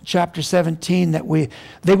chapter 17 that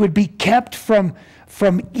they would be kept from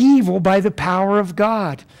evil by the power of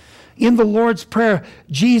God. In the Lord's Prayer,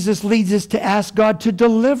 Jesus leads us to ask God to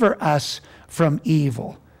deliver us from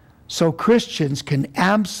evil. So Christians can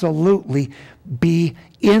absolutely be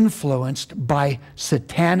influenced by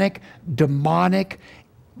satanic, demonic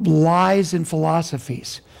lies and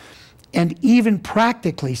philosophies. And even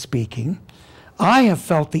practically speaking, I have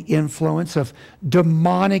felt the influence of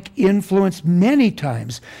demonic influence many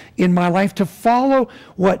times in my life to follow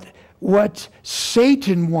what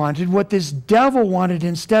Satan wanted, what this devil wanted,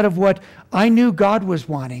 instead of what I knew God was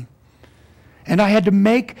wanting. And I had to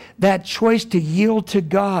make that choice to yield to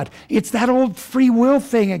God. It's that old free will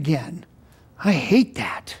thing again. I hate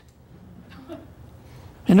that.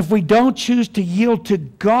 And if we don't choose to yield to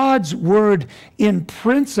God's word in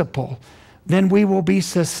principle, then we will be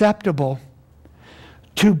susceptible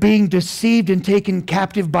to being deceived and taken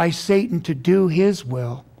captive by Satan to do his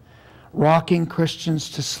will, rocking Christians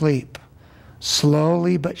to sleep,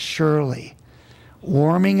 slowly but surely,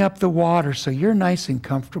 warming up the water so you're nice and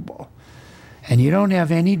comfortable, and you don't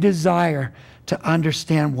have any desire to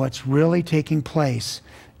understand what's really taking place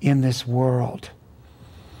in this world.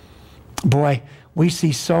 Boy, we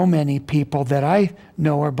see so many people that I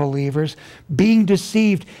know are believers being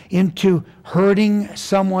deceived into hurting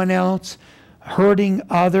someone else, hurting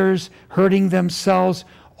others, hurting themselves,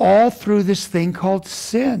 all through this thing called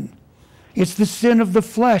sin. It's the sin of the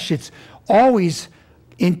flesh. It's always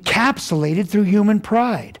encapsulated through human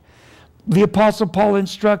pride. The Apostle Paul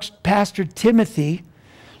instructs Pastor Timothy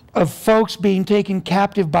of folks being taken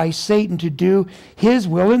captive by Satan to do his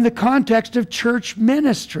will in the context of church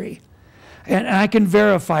ministry. And I can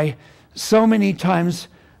verify so many times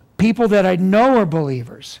people that I know are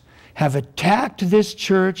believers have attacked this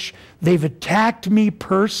church. They've attacked me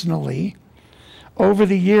personally over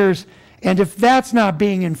the years. And if that's not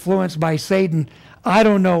being influenced by Satan, I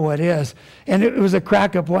don't know what is. And it was a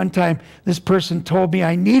crack up one time. This person told me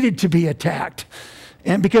I needed to be attacked.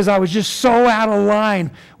 And because I was just so out of line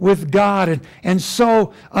with God and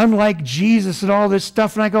so unlike Jesus and all this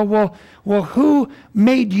stuff. And I go, well, who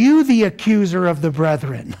made you the accuser of the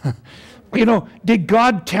brethren? You know, did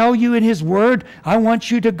God tell you in his word, I want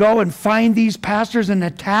you to go and find these pastors and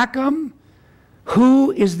attack them?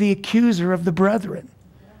 Who is the accuser of the brethren?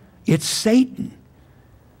 It's Satan.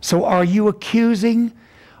 So are you accusing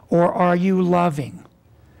or are you loving?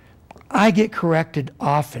 I get corrected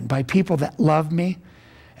often by people that love me,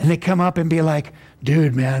 and they come up and be like,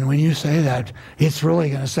 dude, man, when you say that, it's really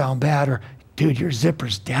going to sound bad. Or, dude, your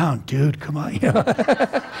zipper's down, dude. Come on. You know?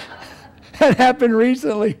 That happened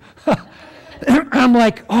recently. I'm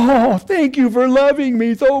like, oh, thank you for loving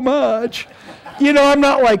me so much. You know, I'm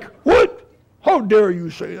not like, what? How dare you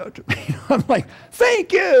say that to me? I'm like,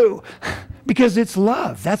 thank you. Because it's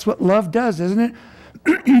love. That's what love does, isn't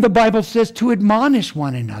it? The Bible says to admonish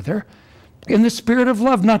one another in the spirit of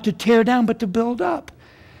love, not to tear down, but to build up.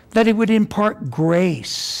 That it would impart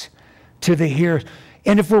grace to the hearers.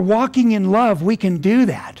 And if we're walking in love, we can do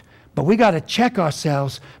that. But we got to check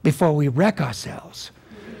ourselves before we wreck ourselves.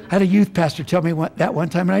 I had a youth pastor tell me that one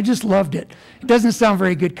time, and I just loved it. It doesn't sound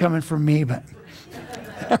very good coming from me, but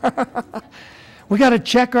we got to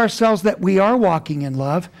check ourselves that we are walking in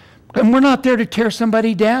love, and we're not there to tear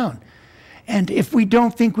somebody down. And if we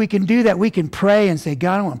don't think we can do that, we can pray and say,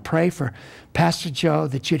 God, I want to pray for Pastor Joe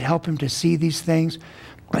that you'd help him to see these things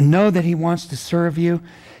and know that he wants to serve you.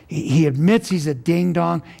 He admits he's a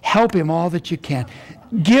ding-dong. Help him all that you can.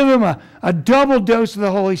 Give him a double dose of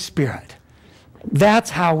the Holy Spirit. That's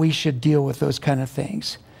how we should deal with those kind of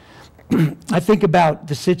things. I think about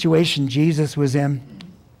the situation Jesus was in.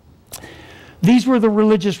 These were the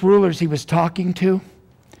religious rulers he was talking to.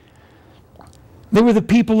 They were the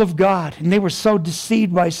people of God, and they were so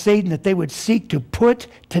deceived by Satan that they would seek to put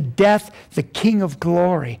to death the King of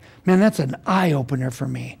Glory. Man, that's an eye-opener for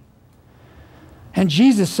me. And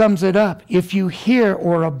Jesus sums it up. If you hear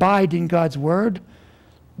or abide in God's word,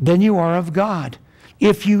 then you are of God.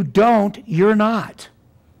 If you don't, you're not.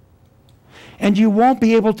 And you won't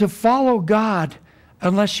be able to follow God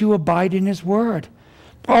unless you abide in his word.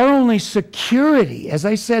 Our only security, as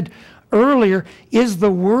I said earlier, is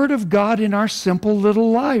the word of God in our simple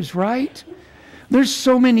little lives, right? There's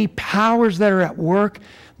so many powers that are at work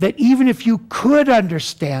that even if you could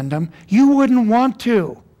understand them, you wouldn't want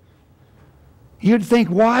to. You'd think,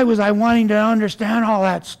 why was I wanting to understand all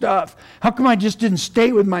that stuff? How come I just didn't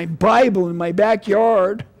stay with my Bible in my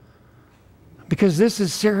backyard? Because this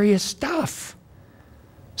is serious stuff.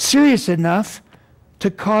 Serious enough to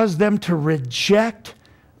cause them to reject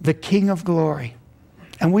the King of Glory.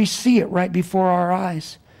 And we see it right before our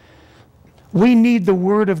eyes. We need the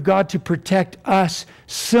Word of God to protect us,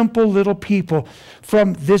 simple little people,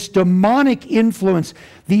 from this demonic influence,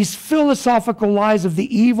 these philosophical lies of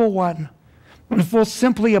the evil one. And if we'll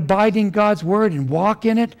simply abide in God's Word and walk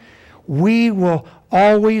in it, we will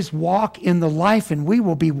always walk in the life, and we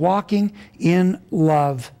will be walking in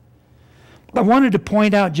love. I wanted to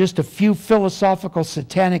point out just a few philosophical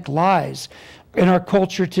satanic lies in our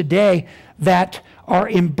culture today that are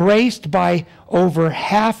embraced by over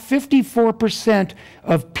half, 54%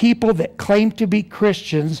 of people that claim to be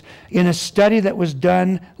Christians in a study that was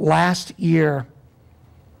done last year.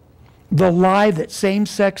 The lie that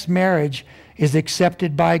same-sex marriage is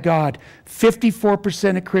accepted by God.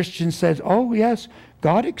 54% of Christians said, oh yes,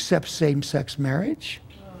 God accepts same-sex marriage.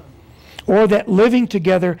 Or that living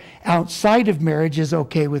together outside of marriage is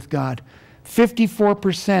okay with God.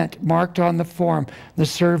 54% marked on the form, the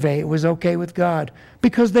survey, it was okay with God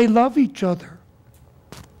because they love each other.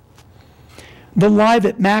 The lie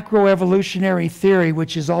that macroevolutionary theory,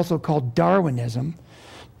 which is also called Darwinism,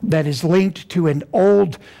 that is linked to an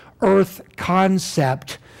old earth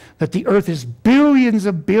concept, that the earth is billions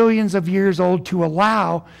of years old to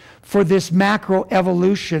allow for this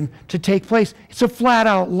macroevolution to take place. It's a flat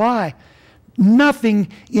out lie.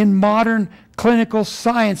 Nothing in modern clinical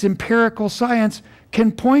science, empirical science,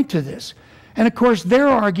 can point to this. And of course, their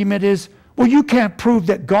argument is, well, you can't prove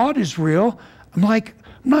that God is real. I'm like,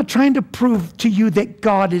 I'm not trying to prove to you that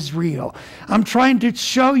God is real. I'm trying to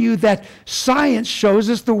show you that science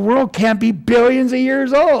shows us the world can't be billions of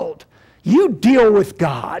years old. You deal with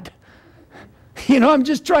God. You know, I'm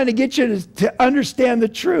just trying to get you to understand the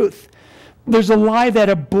truth. There's a lie that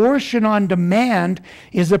abortion on demand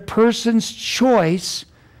is a person's choice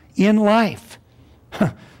in life.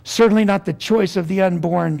 Certainly not the choice of the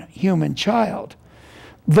unborn human child.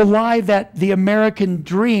 The lie that the American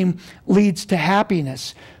dream leads to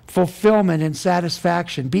happiness, fulfillment, and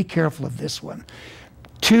satisfaction. Be careful of this one.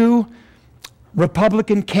 2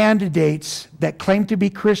 Republican candidates that claim to be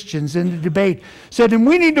Christians in the debate said, and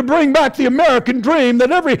we need to bring back the American dream,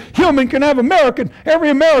 that every human can have every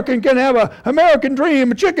American can have an American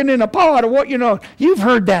dream, a chicken in a pot, or what, you know. You've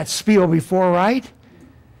heard that spiel before, right?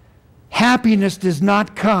 Happiness does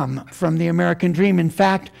not come from the American dream. In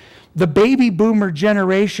fact, the baby boomer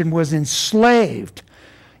generation was enslaved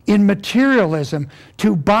in materialism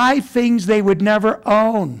to buy things they would never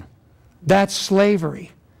own. That's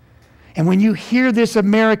slavery. And when you hear this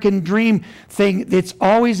American dream thing, it's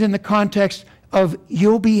always in the context of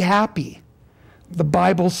you'll be happy. The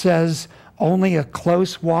Bible says only a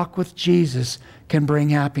close walk with Jesus can bring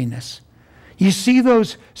happiness. You see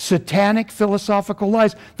those satanic philosophical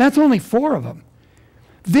lies? That's only 4 of them.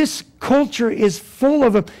 This culture is full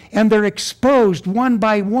of them, and they're exposed one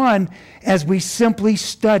by one as we simply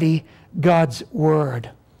study God's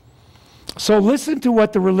Word. So listen to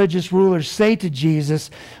what the religious rulers say to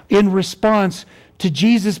Jesus in response to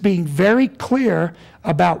Jesus being very clear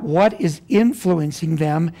about what is influencing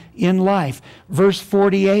them in life. Verse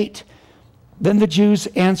 48, then the Jews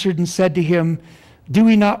answered and said to him, do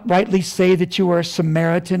we not rightly say that you are a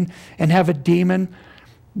Samaritan and have a demon?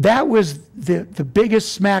 That was the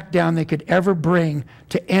biggest smackdown they could ever bring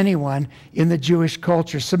to anyone in the Jewish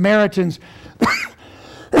culture. Samaritans,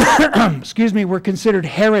 excuse me, were considered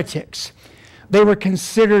heretics. They were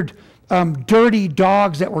considered dirty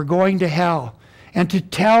dogs that were going to hell. And to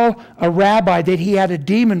tell a rabbi that he had a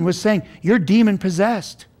demon was saying, you're demon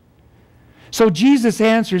possessed. So Jesus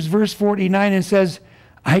answers verse 49 and says,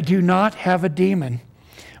 I do not have a demon,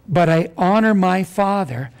 but I honor my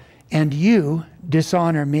Father, and you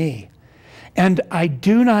dishonor me. And I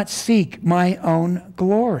do not seek my own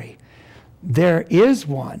glory. There is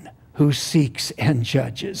one who seeks and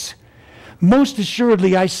judges. Most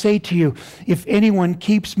assuredly, I say to you, if anyone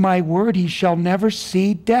keeps my word, he shall never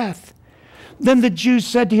see death. Then the Jews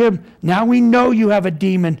said to him, now we know you have a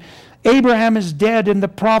demon. Abraham is dead and the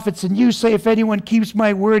prophets, and you say, if anyone keeps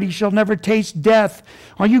my word, he shall never taste death.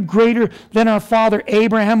 Are you greater than our father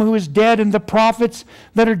Abraham, who is dead, and the prophets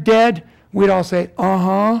that are dead? We'd all say,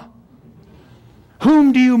 uh-huh.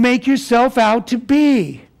 Whom do you make yourself out to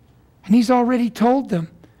be? And he's already told them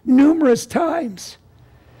numerous times.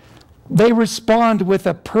 They respond with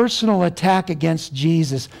a personal attack against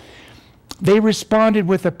Jesus. They responded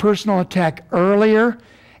with a personal attack earlier,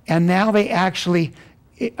 and now they actually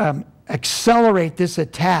accelerate this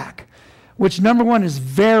attack, which, number one, is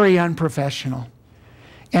very unprofessional.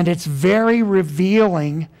 And it's very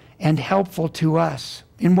revealing and helpful to us.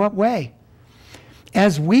 In what way?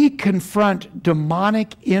 As we confront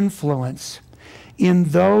demonic influence in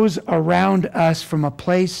those around us from a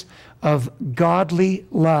place of godly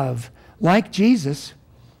love, like Jesus,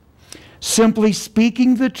 simply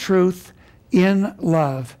speaking the truth in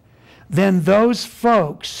love, then those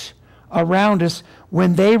folks around us,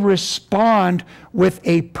 when they respond with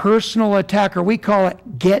a personal attack, or we call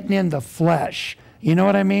it getting in the flesh, you know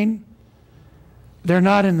what I mean? They're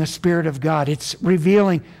not in the Spirit of God. It's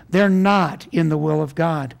revealing they're not in the will of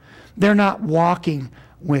God. They're not walking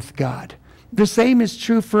with God. The same is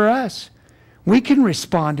true for us. We can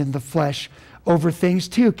respond in the flesh over things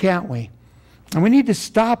too, can't we? And we need to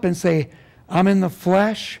stop and say, I'm in the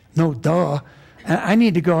flesh? No, duh. I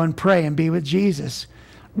need to go and pray and be with Jesus.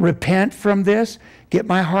 Repent from this, get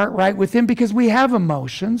my heart right with Him, because we have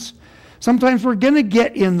emotions. Sometimes we're going to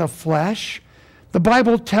get in the flesh. The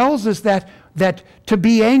Bible tells us that to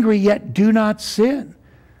be angry, yet do not sin.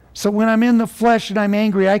 So when I'm in the flesh and I'm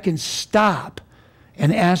angry, I can stop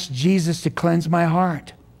and ask Jesus to cleanse my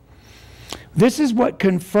heart. This is what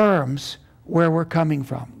confirms where we're coming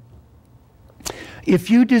from. If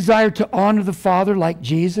you desire to honor the Father like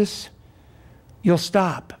Jesus, you'll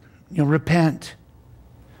stop. You'll repent.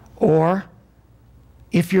 Or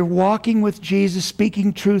if you're walking with Jesus,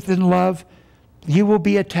 speaking truth in love, you will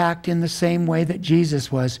be attacked in the same way that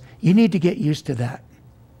Jesus was. You need to get used to that.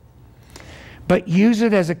 But use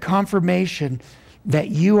it as a confirmation that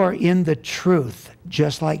you are in the truth,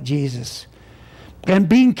 just like Jesus. And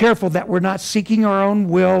being careful that we're not seeking our own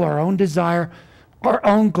will, our own desire, our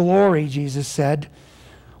own glory, Jesus said,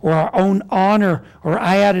 or our own honor, or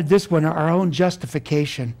I added this one, our own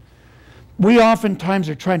justification. We oftentimes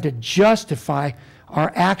are trying to justify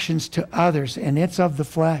our actions to others, and it's of the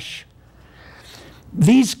flesh.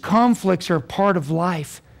 These conflicts are part of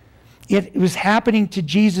life. It was happening to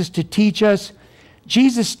Jesus to teach us.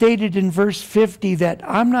 Jesus stated in verse 50 that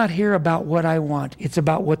I'm not here about what I want. It's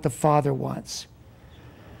about what the Father wants.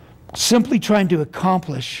 Simply trying to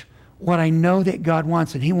accomplish what I know that God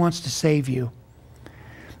wants, and He wants to save you.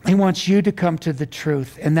 He wants you to come to the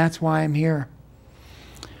truth, and that's why I'm here.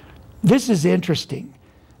 This is interesting.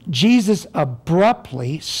 Jesus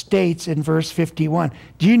abruptly states in verse 51.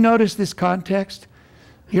 Do you notice this context?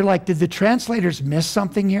 You're like, did the translators miss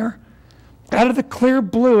something here? Out of the clear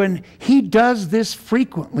blue, and He does this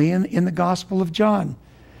frequently in the Gospel of John.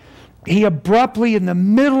 He abruptly, in the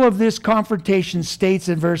middle of this confrontation, states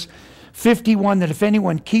in verse 51 that if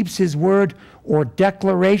anyone keeps His word or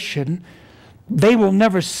declaration, they will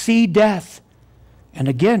never see death. And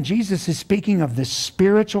again, Jesus is speaking of the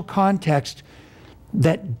spiritual context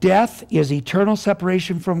that death is eternal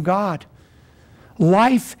separation from God.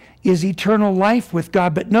 Life is eternal life with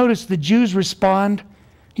God. But notice the Jews respond,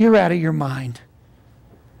 you're out of your mind.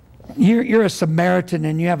 You're a Samaritan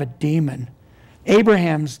and you have a demon.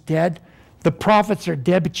 Abraham's dead. The prophets are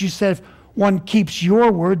dead. But you said if one keeps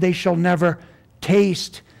your word, they shall never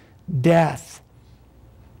taste death.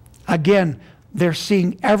 Again, they're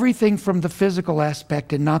seeing everything from the physical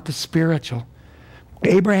aspect and not the spiritual.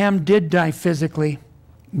 Abraham did die physically,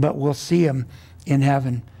 but we'll see him in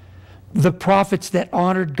heaven. The prophets that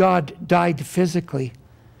honored God died physically.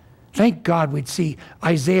 Thank God we'd see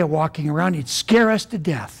Isaiah walking around. He'd scare us to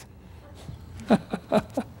death.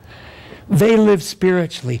 They live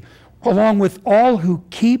spiritually, along with all who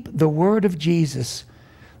keep the word of Jesus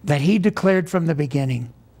that He declared from the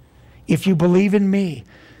beginning. If you believe in me,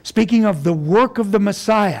 speaking of the work of the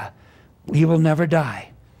Messiah, he will never die.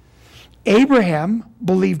 Abraham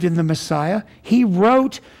believed in the Messiah. He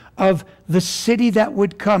wrote of the city that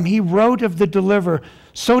would come. He wrote of the deliverer.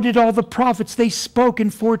 So did all the prophets. They spoke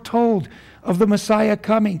and foretold of the Messiah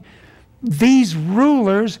coming. These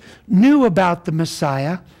rulers knew about the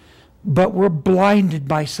Messiah, but were blinded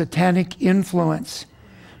by satanic influence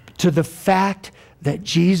to the fact that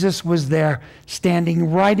Jesus was there,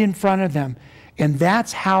 standing right in front of them. And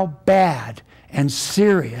that's how bad and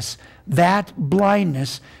serious that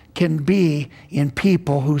blindness can be in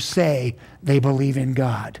people who say they believe in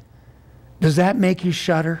God. Does that make you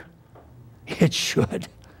shudder? It should.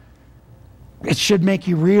 It should make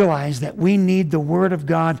you realize that we need the Word of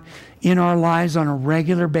God in our lives on a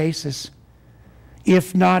regular basis.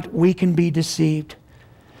 If not, we can be deceived.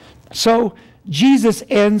 So Jesus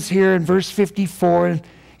ends here in verse 54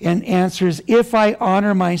 and answers, if I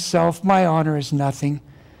honor myself, my honor is nothing.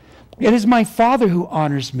 It is my Father who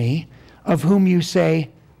honors me, of whom you say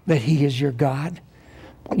that He is your God.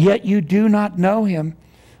 Yet you do not know Him,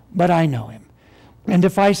 but I know Him. And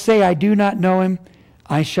if I say I do not know Him,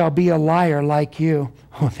 I shall be a liar like you.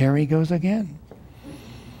 Oh, there he goes again.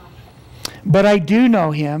 But I do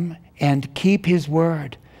know Him and keep His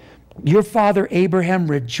word. Your father Abraham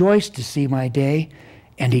rejoiced to see my day,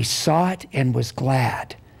 and he saw it and was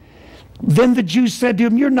glad. Then the Jews said to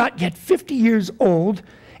him, you're not yet 50 years old,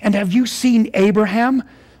 and have you seen Abraham?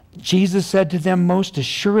 Jesus said to them, most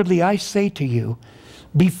assuredly I say to you,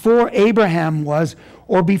 before Abraham was,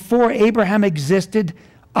 or before Abraham existed,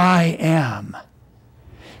 I am.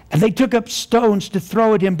 And they took up stones to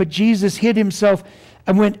throw at him, but Jesus hid himself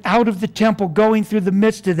and went out of the temple, going through the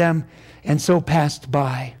midst of them, and so passed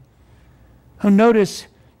by. Now notice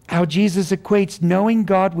how Jesus equates knowing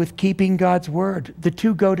God with keeping God's word. The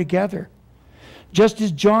two go together. Just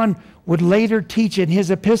as John would later teach in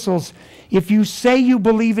his epistles, if you say you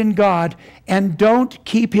believe in God and don't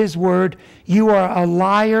keep His word, you are a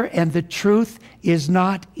liar and the truth is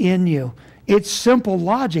not in you. It's simple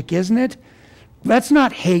logic, isn't it? That's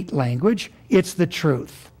not hate language. It's the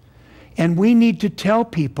truth. And we need to tell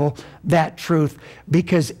people that truth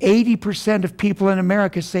because 80% of people in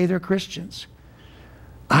America say they're Christians.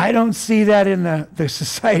 I don't see that in the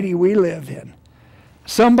society we live in.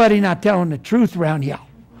 Somebody not telling the truth around here.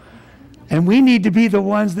 And we need to be the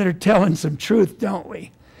ones that are telling some truth, don't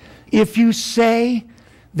we? If you say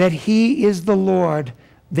that he is the Lord,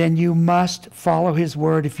 then you must follow his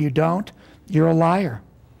word. If you don't, you're a liar.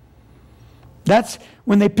 That's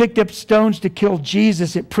when they picked up stones to kill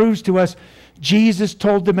Jesus. It proves to us Jesus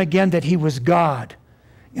told them again that he was God.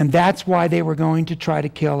 And that's why they were going to try to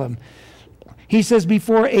kill him. He says,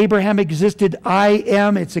 before Abraham existed, I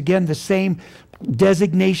am. It's again the same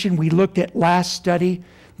designation we looked at last study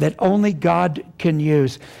that only God can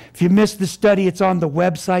use. If you missed the study, it's on the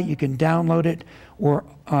website. You can download it or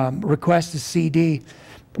request a CD.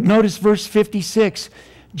 Notice verse 56.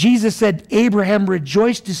 Jesus said, Abraham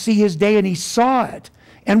rejoiced to see his day, and he saw it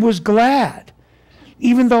and was glad.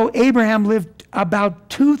 Even though Abraham lived about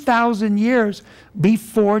 2,000 years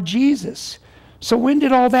before Jesus. So when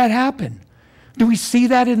did all that happen? Do we see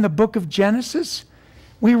that in the book of Genesis?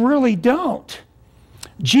 We really don't.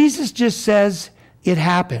 Jesus just says it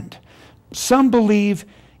happened. Some believe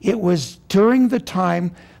it was during the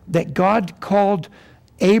time that God called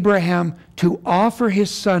Abraham to offer his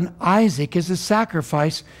son Isaac as a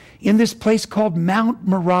sacrifice in this place called Mount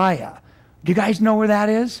Moriah. Do you guys know where that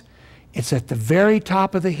is? It's at the very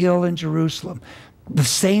top of the hill in Jerusalem. The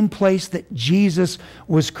same place that Jesus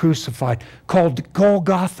was crucified, called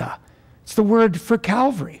Golgotha. It's the word for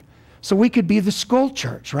Calvary. So we could be the skull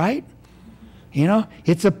church, right? You know,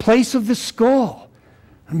 it's a place of the skull.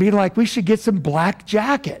 And be like, we should get some black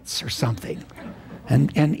jackets or something.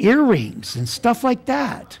 And earrings and stuff like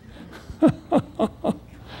that.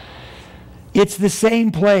 It's the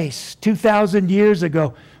same place 2,000 years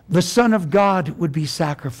ago. The Son of God would be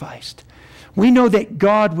sacrificed. We know that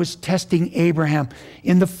God was testing Abraham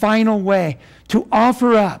in the final way to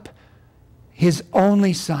offer up his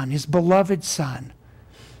only son, his beloved son.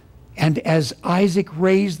 And as Abraham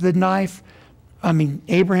raised the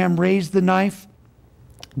knife,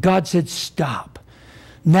 God said, stop.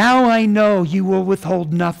 Now I know you will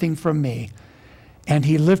withhold nothing from me. And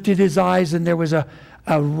he lifted his eyes, and there was a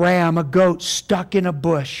ram, a goat, stuck in a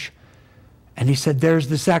bush. And he said, there's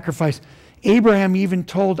the sacrifice. Abraham even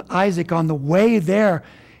told Isaac on the way there,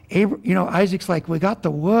 Isaac's like, we got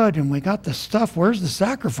the wood and we got the stuff. Where's the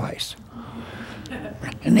sacrifice?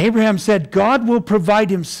 And Abraham said, God will provide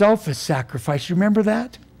himself a sacrifice. You remember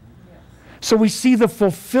that? So we see the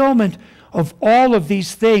fulfillment of all of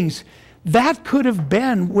these things. That could have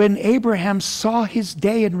been when Abraham saw his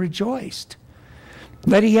day and rejoiced.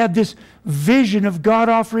 That he had this vision of God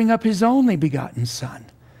offering up his only begotten son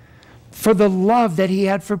for the love that he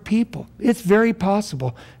had for people. It's very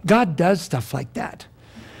possible. God does stuff like that.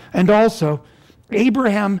 And also,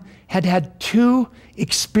 Abraham had had two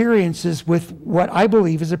experiences with what I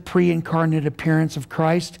believe is a pre-incarnate appearance of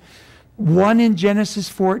Christ. One in Genesis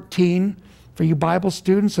 14, for you Bible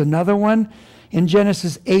students, another one in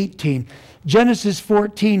Genesis 18. Genesis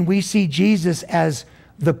 14, we see Jesus as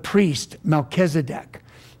the priest, Melchizedek.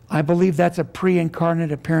 I believe that's a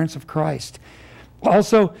pre-incarnate appearance of Christ.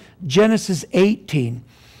 Also, Genesis 18,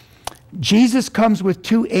 Jesus comes with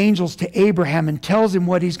two angels to Abraham and tells him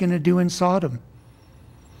what he's going to do in Sodom.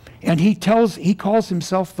 And he calls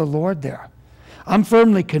himself the Lord there. I'm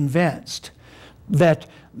firmly convinced that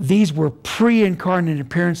these were pre-incarnate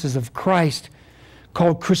appearances of Christ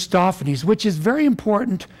called Christophanies, which is very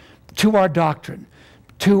important to our doctrine,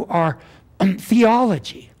 to our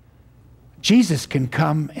theology. Jesus can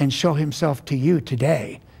come and show himself to you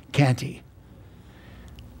today, can't he?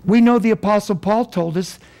 We know the Apostle Paul told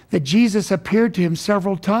us that Jesus appeared to him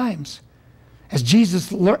several times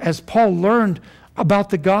as Paul learned about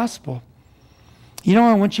the gospel. You know,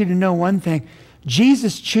 I want you to know one thing.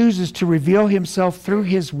 Jesus chooses to reveal himself through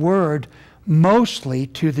his word mostly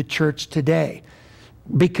to the church today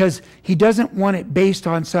because he doesn't want it based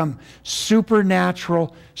on some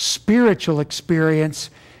supernatural, spiritual experience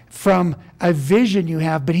from a vision you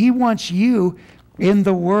have, but he wants you in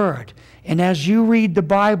the word. And as you read the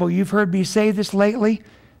Bible, you've heard me say this lately,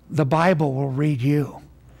 the Bible will read you.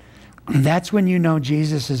 And that's when you know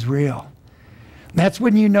Jesus is real. That's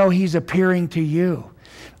when you know he's appearing to you.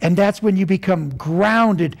 And that's when you become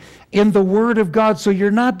grounded in the Word of God so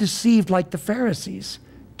you're not deceived like the Pharisees.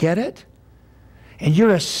 Get it? And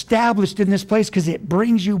you're established in this place because it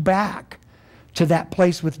brings you back to that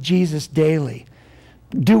place with Jesus daily.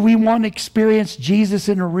 Do we want to experience Jesus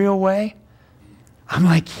in a real way? I'm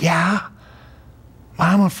like, yeah,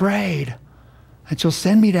 I'm afraid that you'll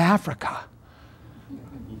send me to Africa.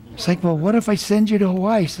 It's like, well, what if I send you to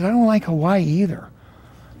Hawaii? He said, I don't like Hawaii either.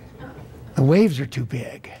 The waves are too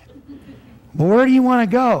big. But where do you want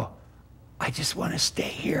to go? I just want to stay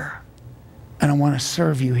here. And I want to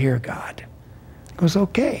serve you here, God. He goes,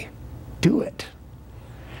 okay, do it.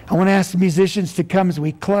 I want to ask the musicians to come as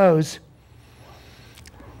we close.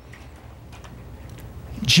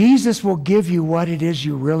 Jesus will give you what it is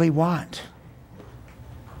you really want.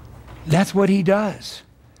 That's what he does.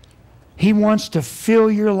 He wants to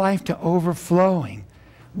fill your life to overflowing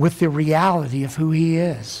with the reality of who he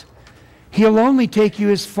is. He'll only take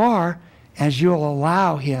you as far as you'll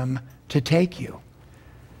allow him to take you,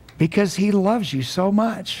 because he loves you so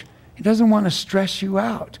much. He doesn't want to stress you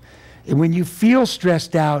out. And when you feel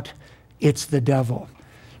stressed out, it's the devil.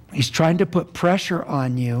 He's trying to put pressure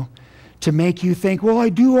on you to make you think, well, I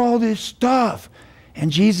do all this stuff.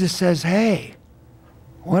 And Jesus says, hey,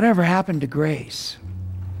 whatever happened to grace?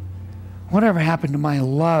 Whatever happened to my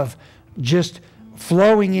love just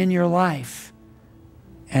flowing in your life?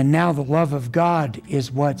 And now the love of God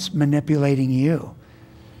is what's manipulating you.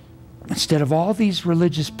 Instead of all these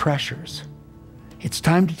religious pressures, it's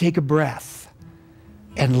time to take a breath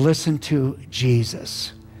and listen to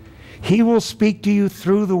Jesus. He will speak to you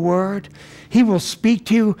through the Word. He will speak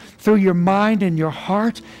to you through your mind and your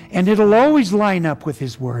heart, and it'll always line up with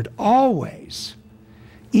his Word, always.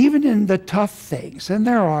 Even in the tough things, and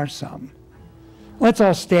there are some. Let's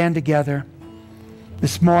all stand together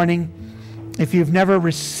this morning. If you've never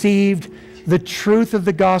received the truth of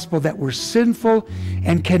the gospel that we're sinful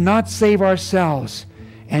and cannot save ourselves,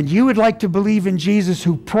 and you would like to believe in Jesus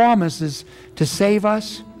who promises to save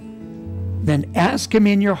us, then ask him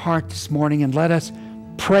in your heart this morning and let us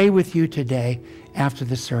pray with you today after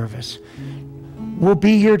the service. We'll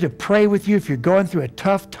be here to pray with you if you're going through a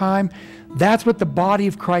tough time. That's what the body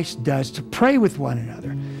of Christ does, to pray with one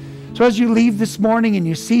another. So as you leave this morning and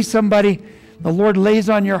you see somebody, the Lord lays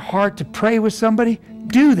on your heart to pray with somebody,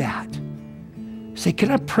 do that. Say, can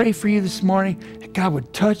I pray for you this morning? That God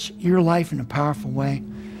would touch your life in a powerful way.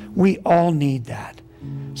 We all need that.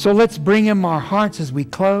 So let's bring him our hearts as we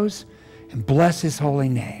close and bless his holy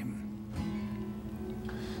name.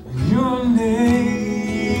 Your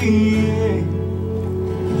name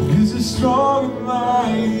is a strong and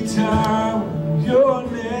mighty tower. Your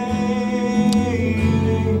name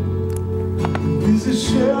is a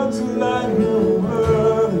shelter like no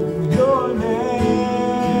other. Your name,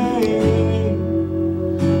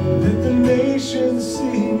 let the nations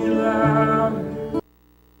sing it loud.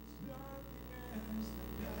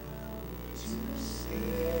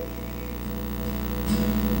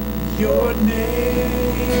 Your name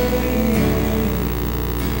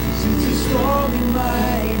is a strong and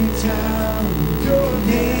mighty tower. Your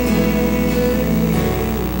name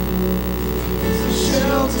is a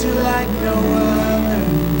shelter like no other.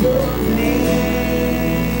 Your name,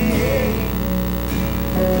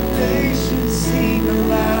 the nations sing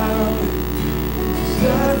aloud. There's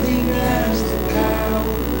nothing has the power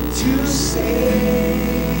to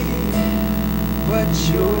save but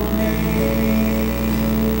your name.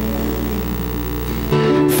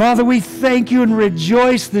 Father, we thank you and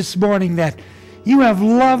rejoice this morning that you have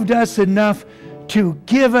loved us enough to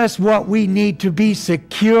give us what we need to be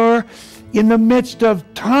secure in the midst of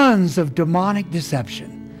tons of demonic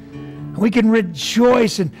deception. We can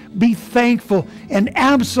rejoice and be thankful and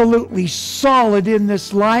absolutely solid in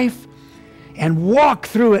this life and walk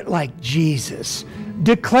through it like Jesus,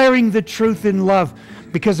 declaring the truth in love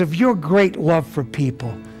because of your great love for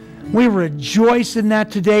people. We rejoice in that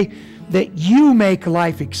today, that you make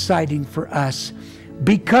life exciting for us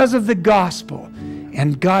because of the gospel.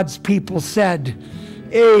 And God's people said,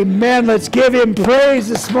 amen. Let's give him praise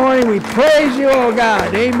this morning. We praise you, oh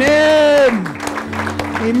God. Amen.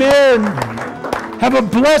 Amen. Have a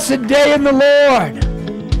blessed day in the Lord.